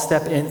we all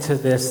step into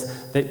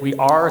this, that we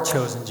are a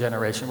chosen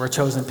generation, we're a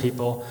chosen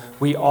people,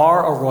 we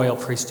are a royal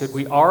priesthood,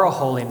 we are a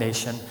holy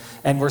nation,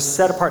 and we're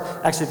set apart.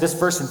 Actually, this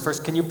verse in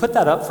first, can you put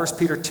that up? 1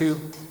 Peter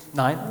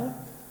 2:9.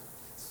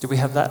 Do we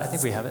have that? I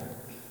think we have it.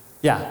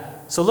 Yeah.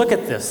 So look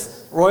at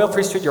this. Royal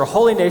priesthood, you're a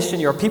holy nation,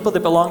 you're a people that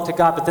belong to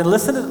God. But then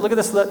look at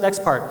this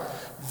next part.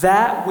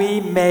 That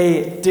we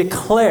may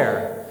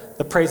declare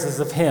the praises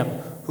of him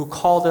who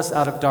called us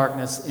out of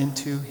darkness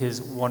into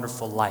his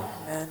wonderful light.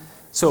 Amen.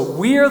 So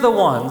we are the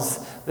ones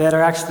that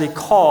are actually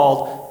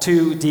called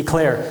to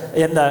declare.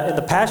 In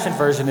the Passion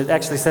Version, it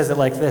actually says it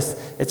like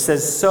this. It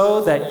says,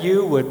 so that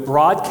you would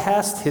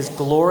broadcast his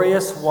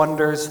glorious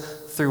wonders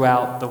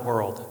throughout the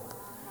world.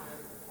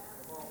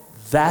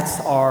 That's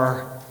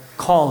our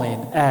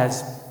calling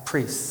as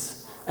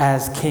priests,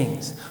 as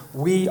kings.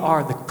 We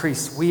are the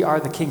priests. We are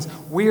the kings.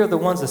 We are the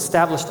ones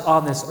established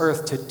on this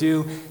earth to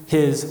do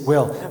his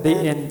will.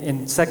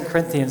 In 2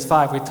 Corinthians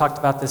 5, we talked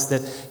about this,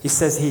 that he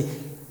says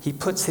he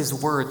puts his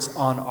words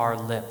on our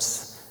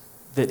lips,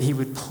 that he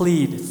would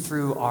plead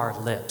through our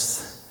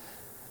lips.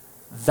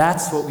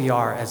 That's what we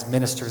are as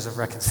ministers of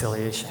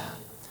reconciliation.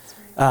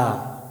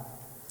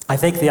 I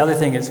think the other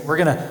thing is we're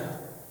going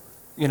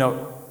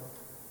to,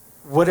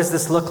 what does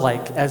this look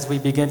like as we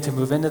begin to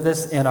move into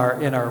this? In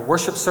our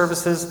worship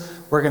services,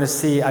 we're going to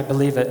see, I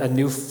believe, a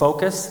new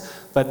focus,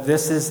 but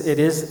it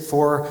is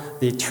for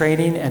the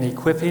training and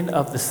equipping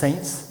of the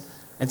saints.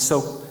 And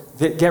so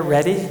get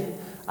ready.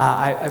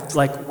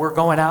 We're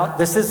going out.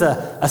 This is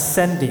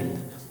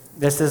ascending.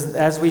 This is,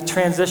 as we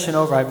transition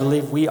over, I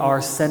believe we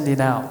are sending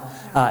out.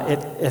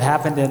 It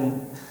happened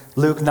in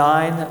Luke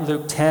 9,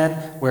 Luke 10,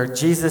 where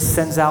Jesus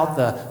sends out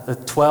the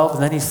 12,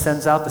 and then he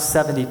sends out the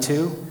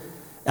 72.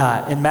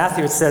 In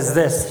Matthew, it says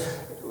this.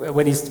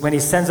 When he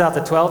sends out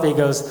the 12, he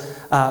goes,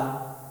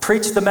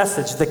 preach the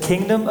message. The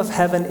kingdom of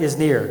heaven is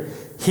near.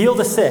 Heal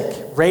the sick.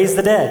 Raise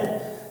the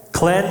dead.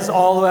 Cleanse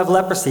all who have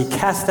leprosy.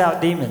 Cast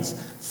out demons.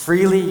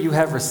 Freely you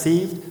have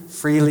received,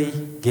 freely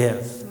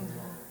give.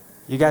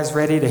 You guys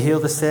ready to heal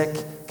the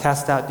sick,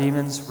 cast out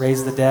demons,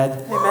 raise the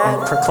dead, Amen.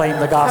 And proclaim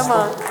the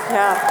gospel? Come on.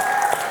 Yeah.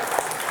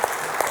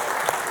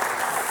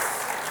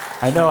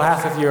 I know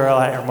half of you are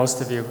like, or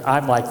most of you,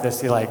 I'm like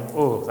this. You're like,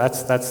 oh,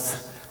 that's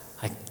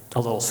like a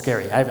little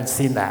scary. I haven't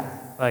seen that.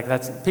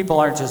 Like people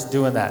aren't just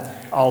doing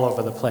that all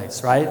over the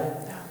place, right?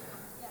 Yeah.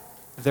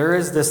 There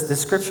is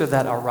this scripture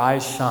that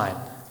arise, shine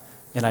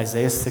in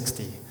Isaiah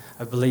 60.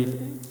 I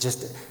believe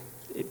just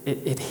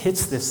it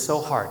hits this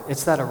so hard.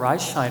 It's that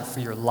arise, shine, for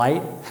your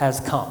light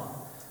has come.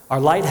 Our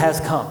light has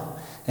come.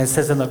 And it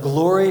says, and the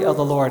glory of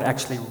the Lord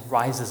actually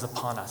rises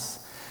upon us.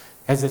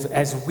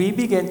 As we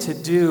begin to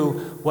do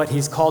what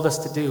he's called us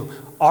to do,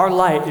 our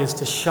light is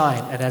to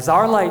shine. And as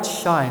our light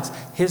shines,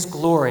 his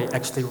glory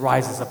actually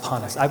rises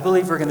upon us. I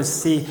believe we're going to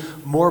see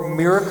more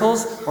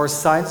miracles or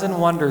signs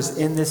and wonders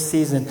in this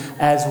season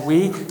as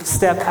we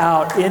step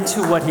out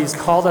into what he's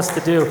called us to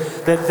do.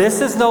 That this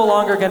is no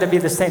longer going to be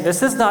the same.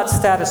 This is not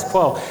status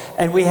quo.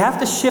 And we have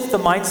to shift the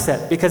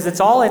mindset, because it's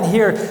all in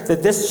here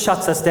that this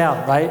shuts us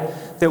down, right?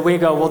 that we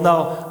go, well,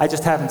 no, I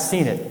just haven't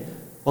seen it.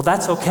 Well,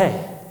 that's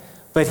okay.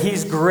 But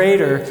he's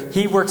greater.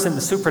 He works in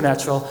the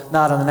supernatural,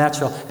 not on the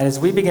natural. And as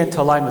we begin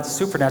to align with the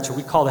supernatural,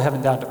 we call the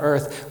heaven down to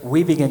earth,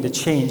 we begin to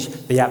change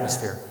the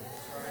atmosphere.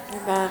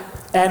 Amen.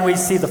 And we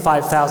see the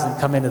 5,000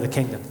 come into the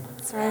kingdom.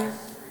 That's right.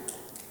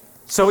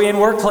 So in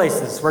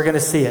workplaces, we're going to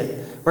see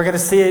it. We're going to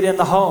see it in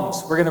the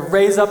homes. We're going to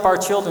raise up our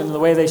children in the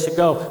way they should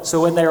go.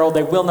 So when they're old,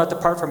 they will not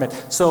depart from it.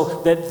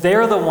 So that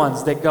they're the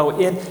ones that go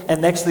in,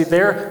 and actually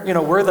they're,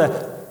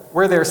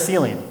 we're their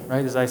ceiling,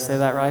 right? Did I say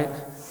that right?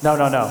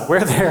 No.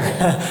 We're their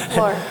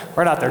floor.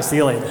 We're not their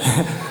ceiling.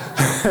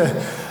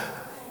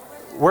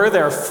 We're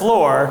their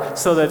floor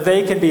so that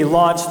they can be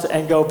launched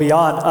and go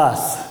beyond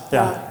us.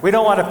 Yeah. We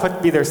don't want to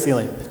be their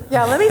ceiling.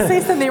 Yeah, let me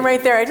say something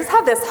right there. I just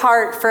have this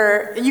heart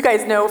for, you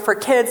guys know, for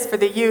kids, for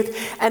the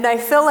youth. And I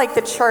feel like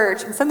the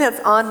church, and something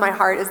that's on my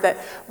heart is that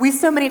we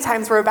so many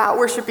times we're about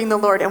worshiping the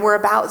Lord and we're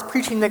about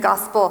preaching the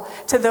gospel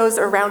to those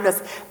around us.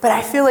 But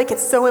I feel like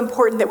it's so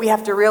important that we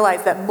have to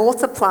realize that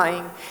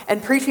multiplying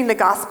and preaching the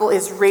gospel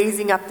is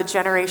raising up the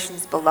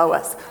generations below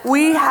us.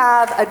 We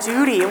have a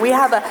duty and we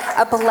have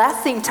a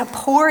blessing to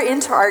pour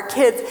into our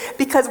kids,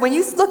 because when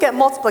you look at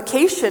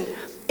multiplication,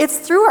 it's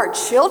through our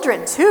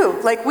children too.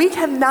 Like, we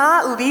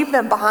cannot leave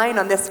them behind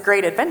on this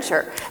great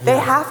adventure. They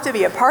have to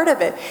be a part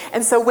of it.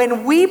 And so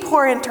when we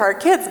pour into our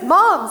kids,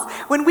 moms,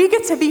 when we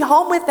get to be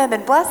home with them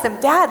and bless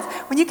them, dads,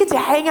 when you get to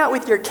hang out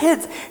with your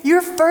kids,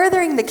 you're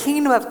furthering the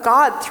kingdom of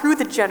God through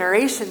the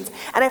generations.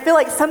 And I feel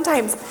like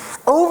sometimes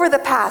over the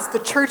past, the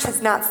church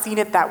has not seen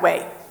it that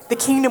way. The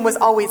kingdom was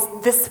always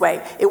this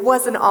way. It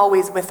wasn't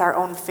always with our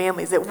own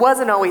families. It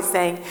wasn't always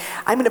saying,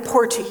 I'm going to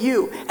pour to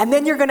you, and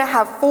then you're going to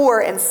have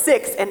 4 and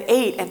 6 and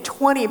 8 and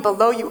 20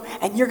 below you,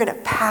 and you're going to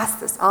pass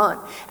this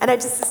on. And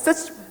it's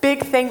such a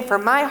big thing for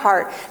my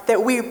heart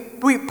that we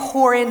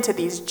pour into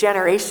these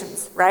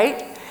generations,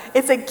 right?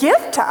 It's a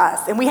gift to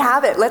us, and we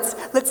have it.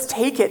 Let's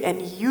take it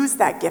and use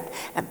that gift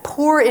and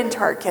pour into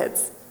our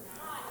kids.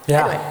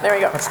 Yeah. Anyway, there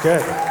we go. That's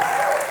good.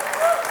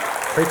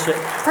 Preach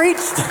it.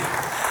 Preached.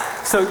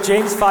 So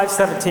James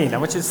 5:17, I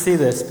want you to see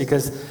this,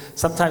 because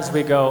sometimes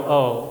we go,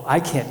 oh, I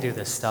can't do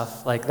this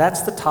stuff. Like,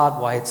 that's the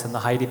Todd Whites and the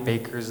Heidi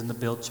Bakers and the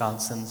Bill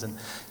Johnsons, and,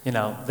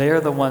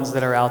 they're the ones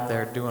that are out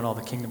there doing all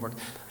the kingdom work.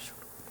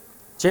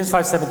 James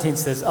 5:17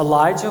 says,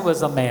 Elijah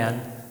was a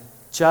man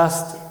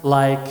just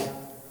like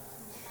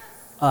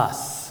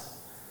us.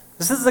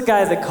 This is the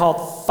guy that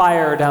called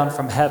fire down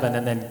from heaven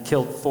and then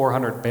killed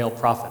 400 Baal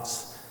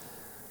prophets.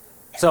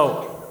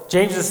 So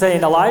James is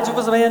saying Elijah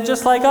was a man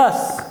just like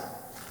us.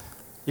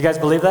 You guys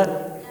believe that?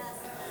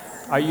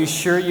 Yes. Are you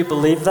sure you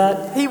believe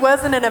that? He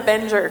wasn't an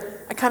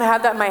avenger. I kind of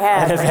had that in my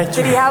head. Right?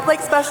 Did he have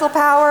special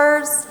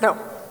powers? No,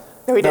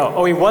 he didn't. No.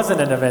 Oh, he wasn't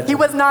an avenger. He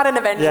was not an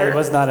avenger. Yeah, he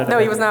was not an avenger.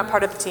 No, he was not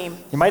part of the team.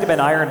 He might have been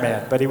Iron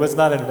Man, but he was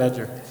not an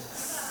avenger.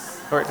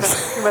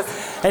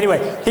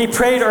 Anyway, he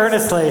prayed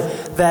earnestly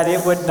that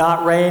it would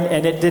not rain,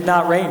 and it did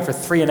not rain for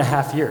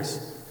 3.5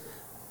 years.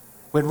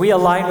 When we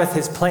align with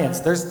his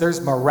plans,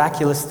 there's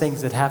miraculous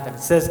things that happen. It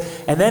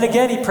says, and then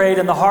again he prayed,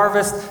 and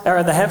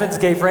the heavens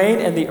gave rain,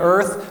 and the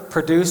earth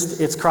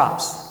produced its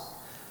crops.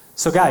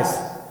 So guys,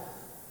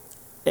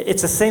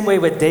 it's the same way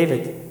with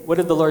David. What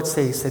did the Lord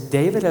say? He said,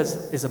 David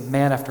is a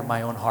man after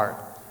my own heart.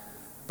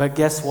 But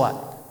guess what?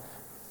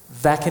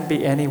 That can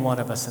be any one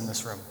of us in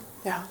this room.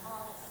 Yeah.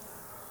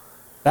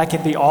 That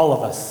can be all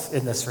of us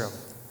in this room.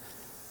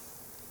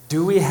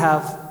 Do we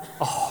have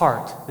a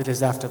heart that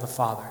is after the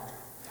Father?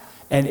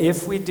 And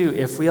if we do,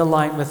 if we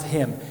align with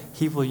him,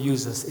 he will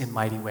use us in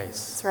mighty ways.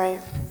 That's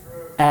right.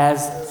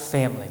 As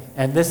family.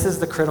 And this is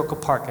the critical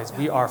part, guys.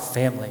 We are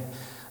family.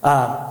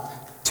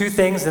 2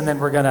 things, and then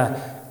we're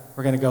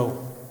gonna go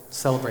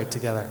celebrate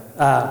together.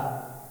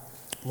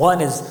 One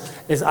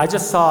is I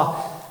just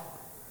saw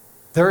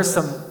there are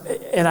some,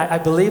 and I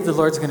believe the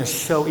Lord's going to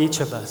show each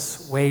of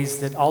us ways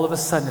that all of a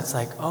sudden it's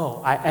like,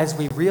 as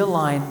we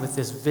realign with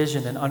this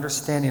vision and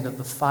understanding of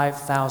the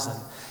 5,000.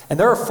 And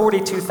there are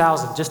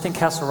 42,000 just in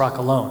Castle Rock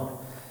alone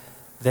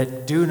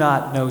that do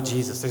not know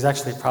Jesus. There's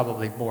actually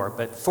probably more,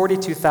 but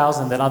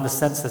 42,000 that on the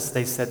census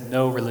they said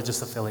no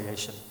religious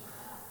affiliation.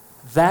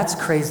 That's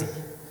crazy.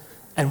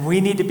 And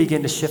we need to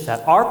begin to shift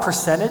that. Our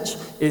percentage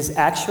is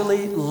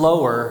actually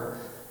lower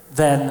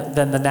than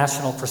the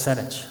national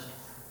percentage.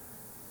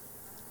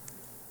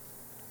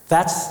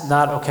 That's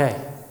not okay.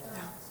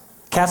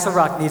 Castle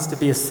Rock needs to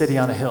be a city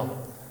on a hill.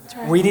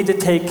 Right. We need to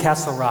take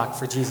Castle Rock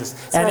for Jesus.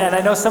 And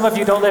I know some of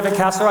you don't live in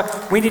Castle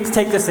Rock. We need to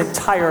take this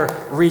entire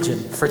region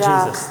for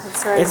Jesus.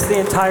 That's right. It's the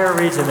entire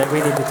region that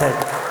we need to take.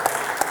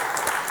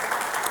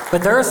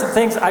 But there are some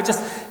things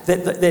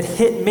that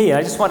hit me.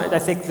 I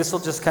think this will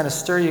just kind of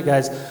stir you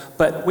guys.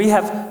 But we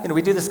have,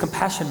 we do this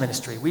compassion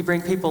ministry. We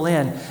bring people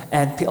in,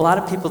 and a lot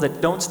of people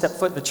that don't step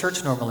foot in the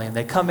church normally, and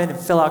they come in and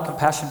fill out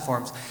compassion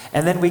forms,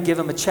 and then we give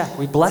them a check.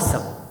 We bless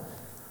them.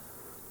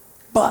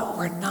 But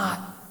we're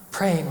not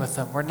praying with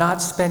them. We're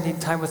not spending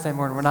time with them,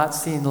 or we're not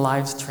seeing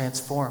lives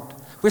transformed.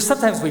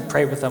 Sometimes we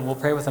pray with them, we'll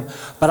pray with them,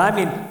 but I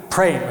mean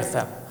praying with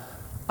them.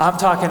 I'm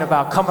talking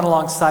about coming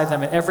alongside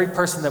them, and every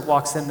person that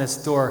walks in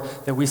this door,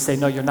 that we say,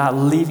 no, you're not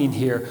leaving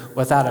here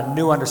without a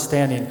new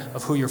understanding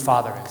of who your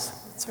Father is.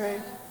 That's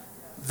right.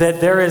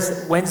 That there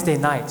is Wednesday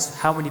nights.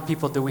 How many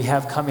people do we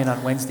have coming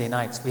on Wednesday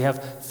nights? We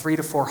have 300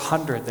 to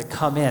 400 that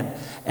come in,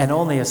 and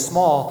only a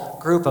small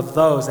group of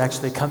those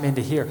actually come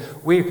into here.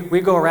 We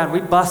go around,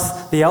 we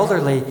bus the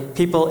elderly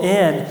people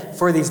in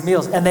for these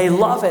meals, and they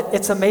love it.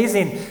 It's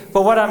amazing.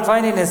 But what I'm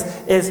finding is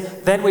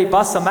then we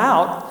bus them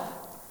out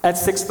at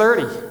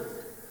 6:30.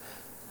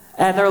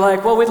 And they're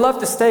like, well, we'd love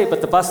to stay,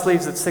 but the bus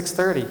leaves at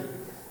 6:30. And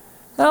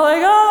I'm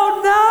like,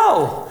 oh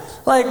no!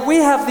 Like, we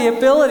have the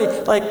ability,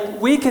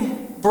 like, we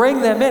can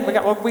bring them in.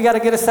 We got to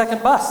get a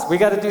second bus. We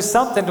got to do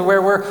something to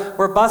where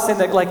we're busing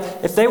that, like,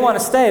 if they want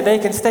to stay, they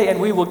can stay, and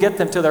we will get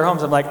them to their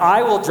homes. I'm like,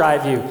 I will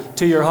drive you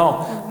to your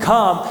home.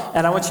 Come,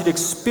 and I want you to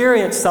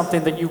experience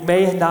something that you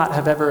may not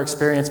have ever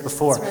experienced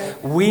before.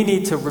 Right. We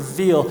need to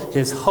reveal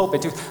his hope.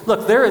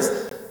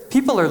 Look,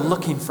 people are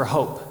looking for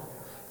hope.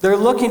 They're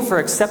looking for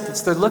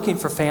acceptance. They're looking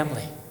for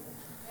family.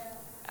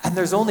 And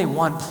there's only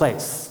one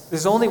place.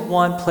 There's only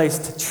one place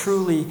to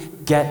truly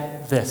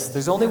get this.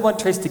 There's only one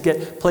place to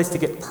get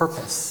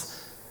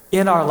purpose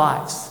in our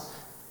lives.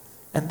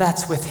 And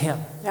that's with him.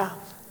 Yeah.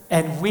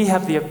 And we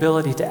have the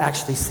ability to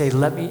actually say,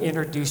 let me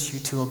introduce you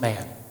to a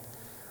man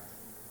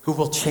who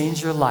will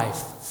change your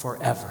life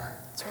forever.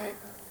 That's right.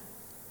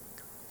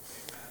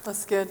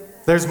 That's good.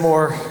 There's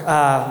more.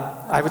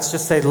 I would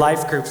just say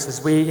life groups.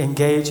 As we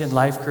engage in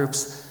life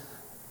groups,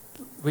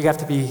 we have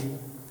to be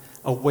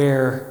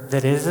aware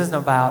that it isn't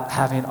about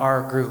having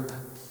our group.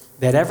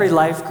 That every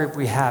life group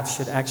we have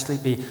should actually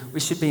be, we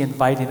should be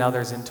inviting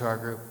others into our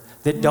group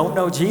that don't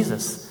know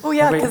Jesus. Oh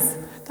yeah, because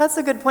that's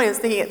a good point. I was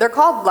thinking, they're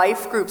called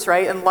life groups,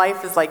 right? And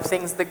life is like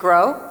things that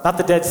grow. Not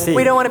the Dead Sea.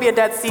 We don't want to be a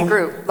Dead Sea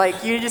group.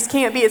 Like, you just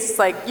can't be. It's just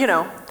like,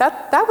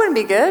 that wouldn't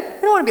be good.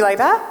 We don't want to be like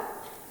that.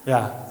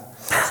 Yeah.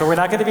 So we're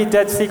not going to be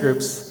Dead Sea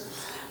groups.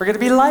 We're going to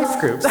be life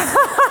groups.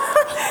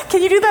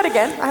 Can you do that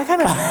again? I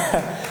kind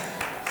of...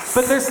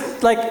 But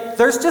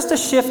there's just a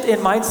shift in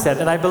mindset,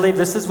 and I believe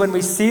this is when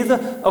we see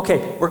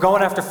we're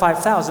going after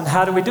 5,000.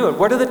 How do we do it?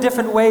 What are the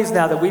different ways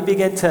now that we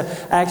begin to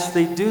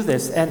actually do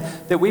this? And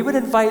that we would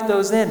invite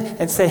those in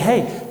and say,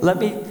 hey,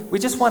 we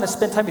just want to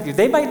spend time with you.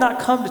 They might not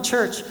come to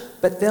church,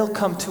 but they'll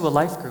come to a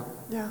life group.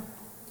 Yeah.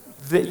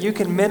 That you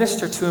can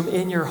minister to them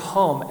in your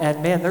home.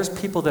 And man, there's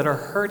people that are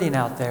hurting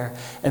out there,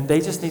 and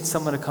they just need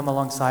someone to come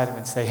alongside them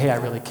and say, hey, I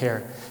really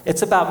care.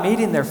 It's about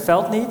meeting their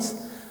felt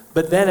needs,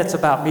 but then it's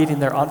about meeting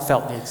their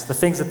unfelt needs, the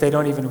things that they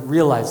don't even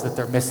realize that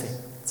they're missing.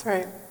 That's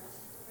right.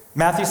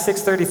 Matthew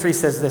 6:33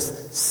 says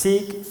this: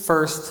 seek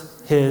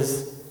first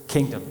his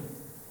kingdom.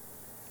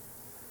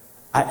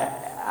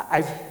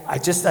 I've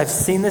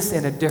seen this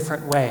in a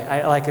different way.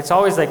 It's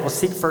always like, well,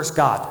 seek first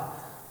God.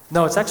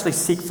 No, it's actually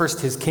seek first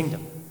his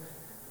kingdom.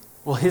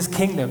 Well, his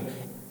kingdom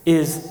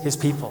is his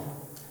people.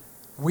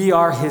 We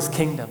are his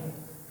kingdom.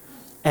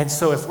 And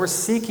so if we're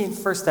seeking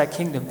first that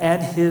kingdom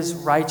and his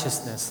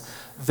righteousness,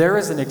 there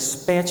is an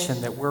expansion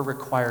that we're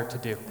required to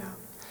do. Yeah.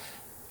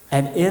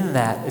 And in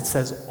that, it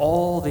says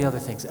all the other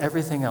things,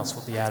 everything else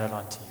will be added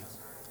onto you.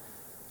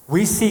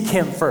 We seek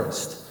him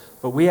first,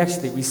 but we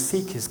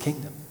seek his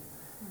kingdom.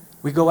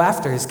 We go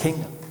after his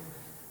kingdom.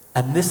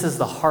 And this is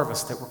the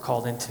harvest that we're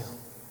called into.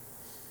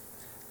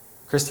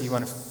 Kristi, you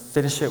want to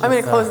finish it? I'm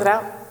going to close it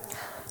out.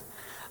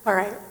 All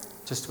right.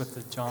 Just with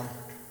the John.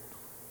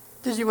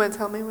 Did you want to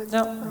tell me what?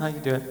 No, you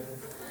do it.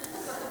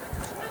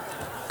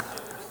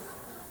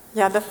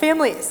 Yeah, the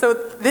family. So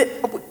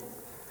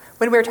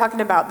when we were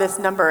talking about this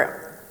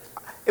number,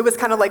 it was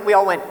kind of like we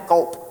all went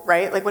gulp,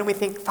 right? Like when we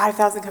think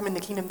 5,000 come in the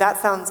kingdom, that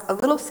sounds a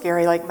little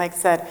scary, like Mike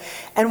said.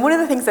 And one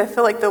of the things I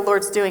feel like the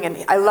Lord's doing,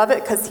 and I love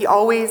it because he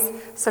always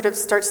sort of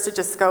starts to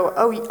just go,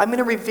 oh, I'm going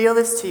to reveal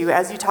this to you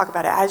as you talk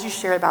about it, as you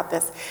share about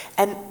this.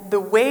 And the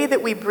way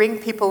that we bring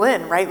people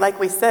in, right? Like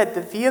we said,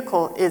 the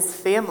vehicle is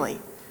family.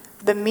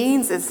 The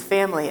means is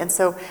family. And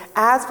so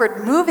as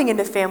we're moving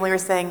into family, we're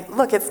saying,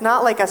 look, it's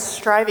not like us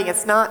striving.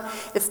 It's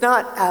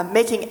not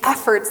making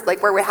efforts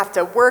like where we have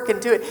to work and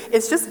do it.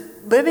 It's just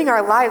living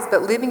our lives,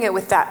 but living it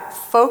with that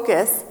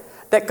focus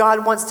that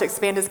God wants to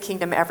expand his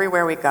kingdom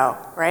everywhere we go,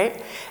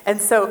 right? And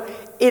so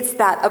it's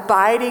that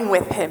abiding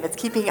with him. It's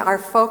keeping our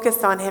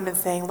focus on him and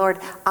saying, Lord,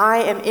 I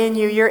am in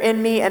you, you're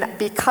in me, and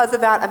because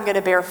of that, I'm going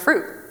to bear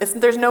fruit.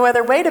 There's no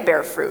other way to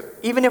bear fruit.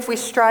 Even if we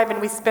strive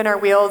and we spin our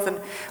wheels and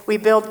we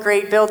build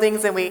great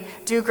buildings and we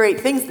do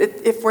great things,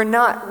 if we're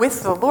not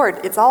with the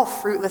Lord, it's all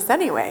fruitless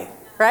anyway,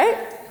 right?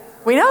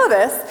 We know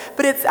this,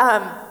 but it's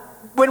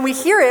when we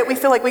hear it, we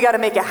feel like we got to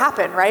make it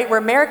happen, right? We're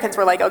Americans.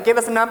 We're like, oh, give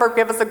us a number,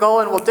 give us a goal,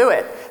 and we'll do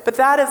it. But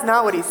that is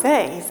not what he's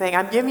saying. He's saying,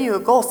 I'm giving you a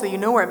goal so you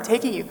know where I'm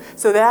taking you.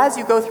 So that as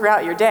you go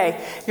throughout your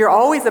day, you're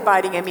always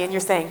abiding in me, and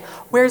you're saying,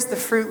 where's the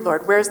fruit,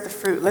 Lord? Where's the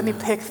fruit? Let me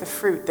pick the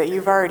fruit that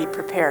you've already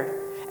prepared.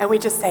 And we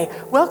just say,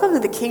 welcome to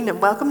the kingdom.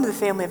 Welcome to the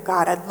family of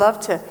God. I'd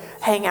love to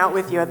hang out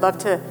with you. I'd love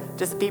to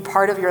just be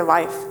part of your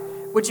life.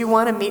 Would you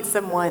want to meet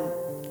someone?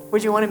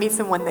 Would you want to meet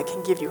someone that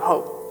can give you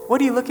hope? What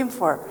are you looking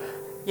for?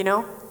 You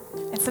know?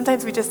 And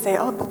sometimes we just say,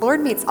 oh, the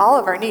Lord meets all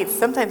of our needs.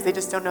 Sometimes they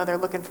just don't know they're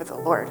looking for the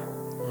Lord.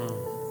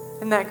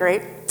 Isn't that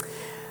great?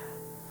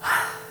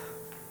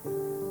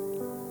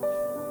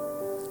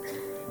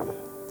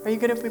 Are you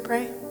good if we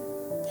pray?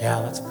 Yeah,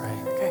 let's pray.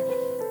 Okay.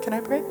 Can I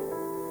pray?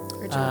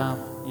 Or do I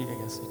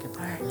guess you can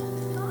pray.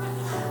 All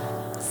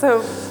right.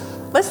 So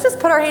let's just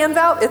put our hands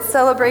out. It's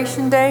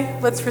celebration day.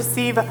 Let's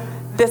receive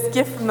this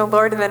gift from the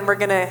Lord, and then we're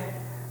gonna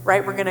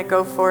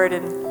go forward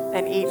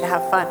and eat and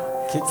have fun.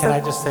 Can I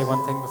just say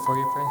one thing before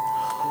you pray?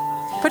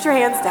 Put your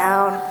hands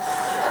down.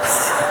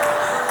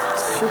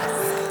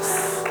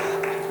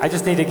 I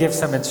just need to give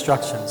some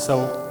instructions.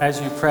 So as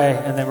you pray,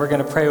 and then we're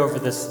going to pray over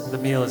the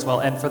meal as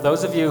well. And for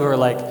those of you who are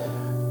like,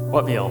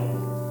 what meal?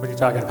 What are you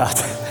talking about?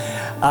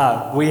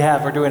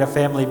 We're doing a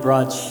family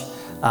brunch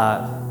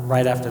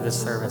right after this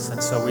service.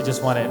 And so we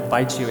just want to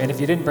invite you. And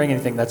if you didn't bring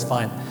anything, that's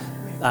fine.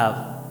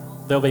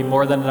 There'll be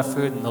more than enough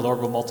food, and the Lord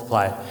will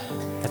multiply.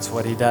 That's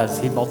what He does.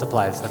 He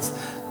multiplies.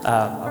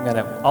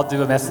 I'll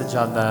do a message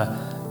on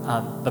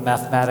the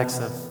mathematics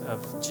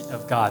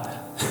of God.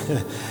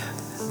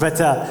 But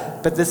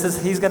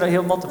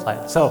He'll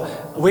multiply. So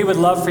we would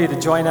love for you to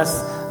join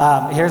us.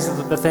 Here's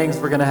the things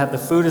we're going to have. The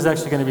food is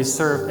actually going to be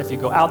served if you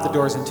go out the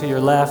doors and to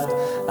your left.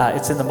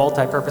 It's in the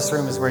multi-purpose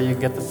room is where you can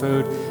get the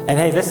food. And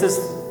hey, this is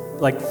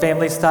like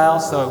family style,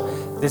 so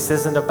this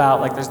isn't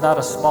about there's not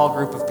a small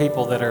group of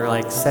people that are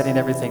like setting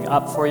everything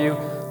up for you.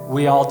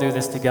 We all do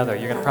this together.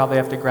 You're going to probably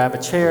have to grab a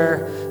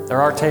chair.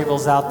 There are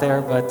tables out there,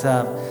 but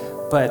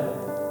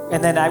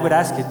and then I would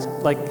ask you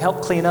to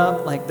help clean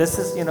up. This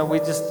is,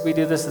 we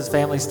do this as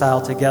family style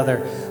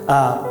together.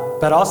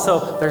 But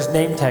also there's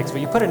name tags. Will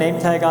you put a name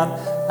tag on?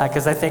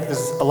 Because I think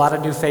there's a lot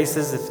of new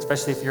faces,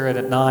 especially if you're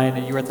at 9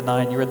 and you were at the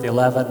 9, you were at the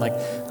 11.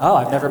 Oh,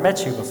 I've never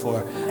met you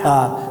before.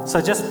 So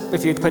just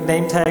if you'd put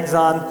name tags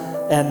on,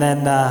 and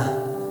then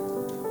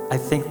I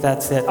think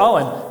that's it.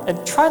 Oh,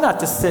 and try not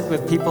to sit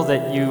with people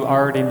that you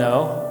already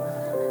know.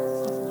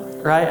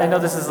 Right? I know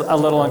this is a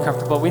little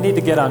uncomfortable. We need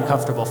to get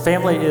uncomfortable.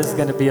 Family is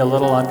going to be a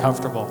little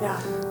uncomfortable. Yeah.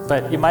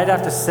 But you might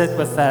have to sit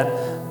with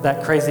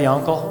that crazy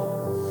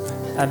uncle,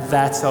 and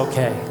that's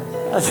okay.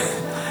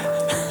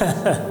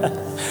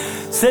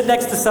 Sit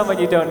next to someone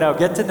you don't know.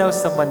 Get to know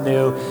someone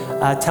new.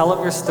 Tell them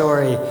your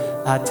story.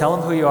 Tell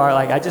them who you are.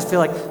 I just feel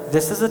like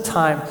this is a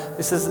time,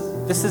 this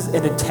is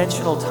an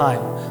intentional time.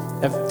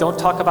 Don't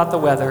talk about the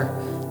weather.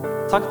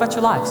 Talk about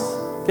your lives.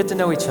 Get to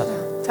know each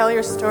other. Tell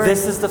your story.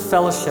 This is the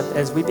fellowship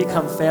as we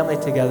become family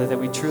together, that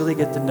we truly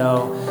get to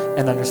know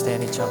and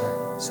understand each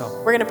other. So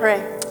we're going to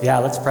pray. Yeah,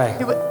 let's pray.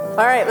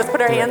 All right, let's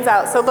put our hands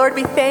out. So Lord,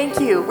 we thank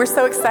you. We're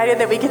so excited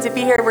that we get to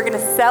be here. We're going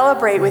to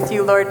celebrate with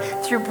you, Lord,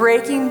 through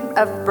breaking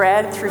of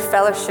bread, through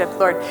fellowship,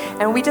 Lord.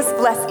 And we just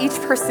bless each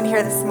person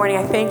here this morning.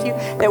 I thank you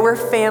that we're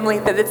family,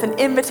 that it's an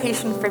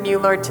invitation from you,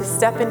 Lord, to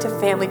step into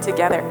family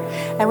together.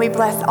 And we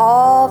bless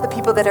all the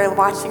people that are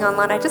watching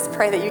online. I just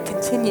pray that you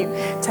continue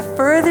to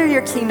further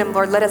your kingdom,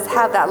 Lord. Let us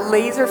have that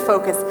laser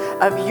focus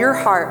of your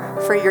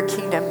heart for your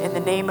kingdom in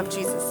the name of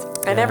Jesus.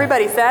 And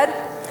everybody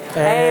said,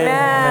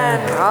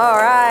 Amen. All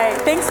right.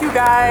 Thanks, you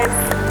guys.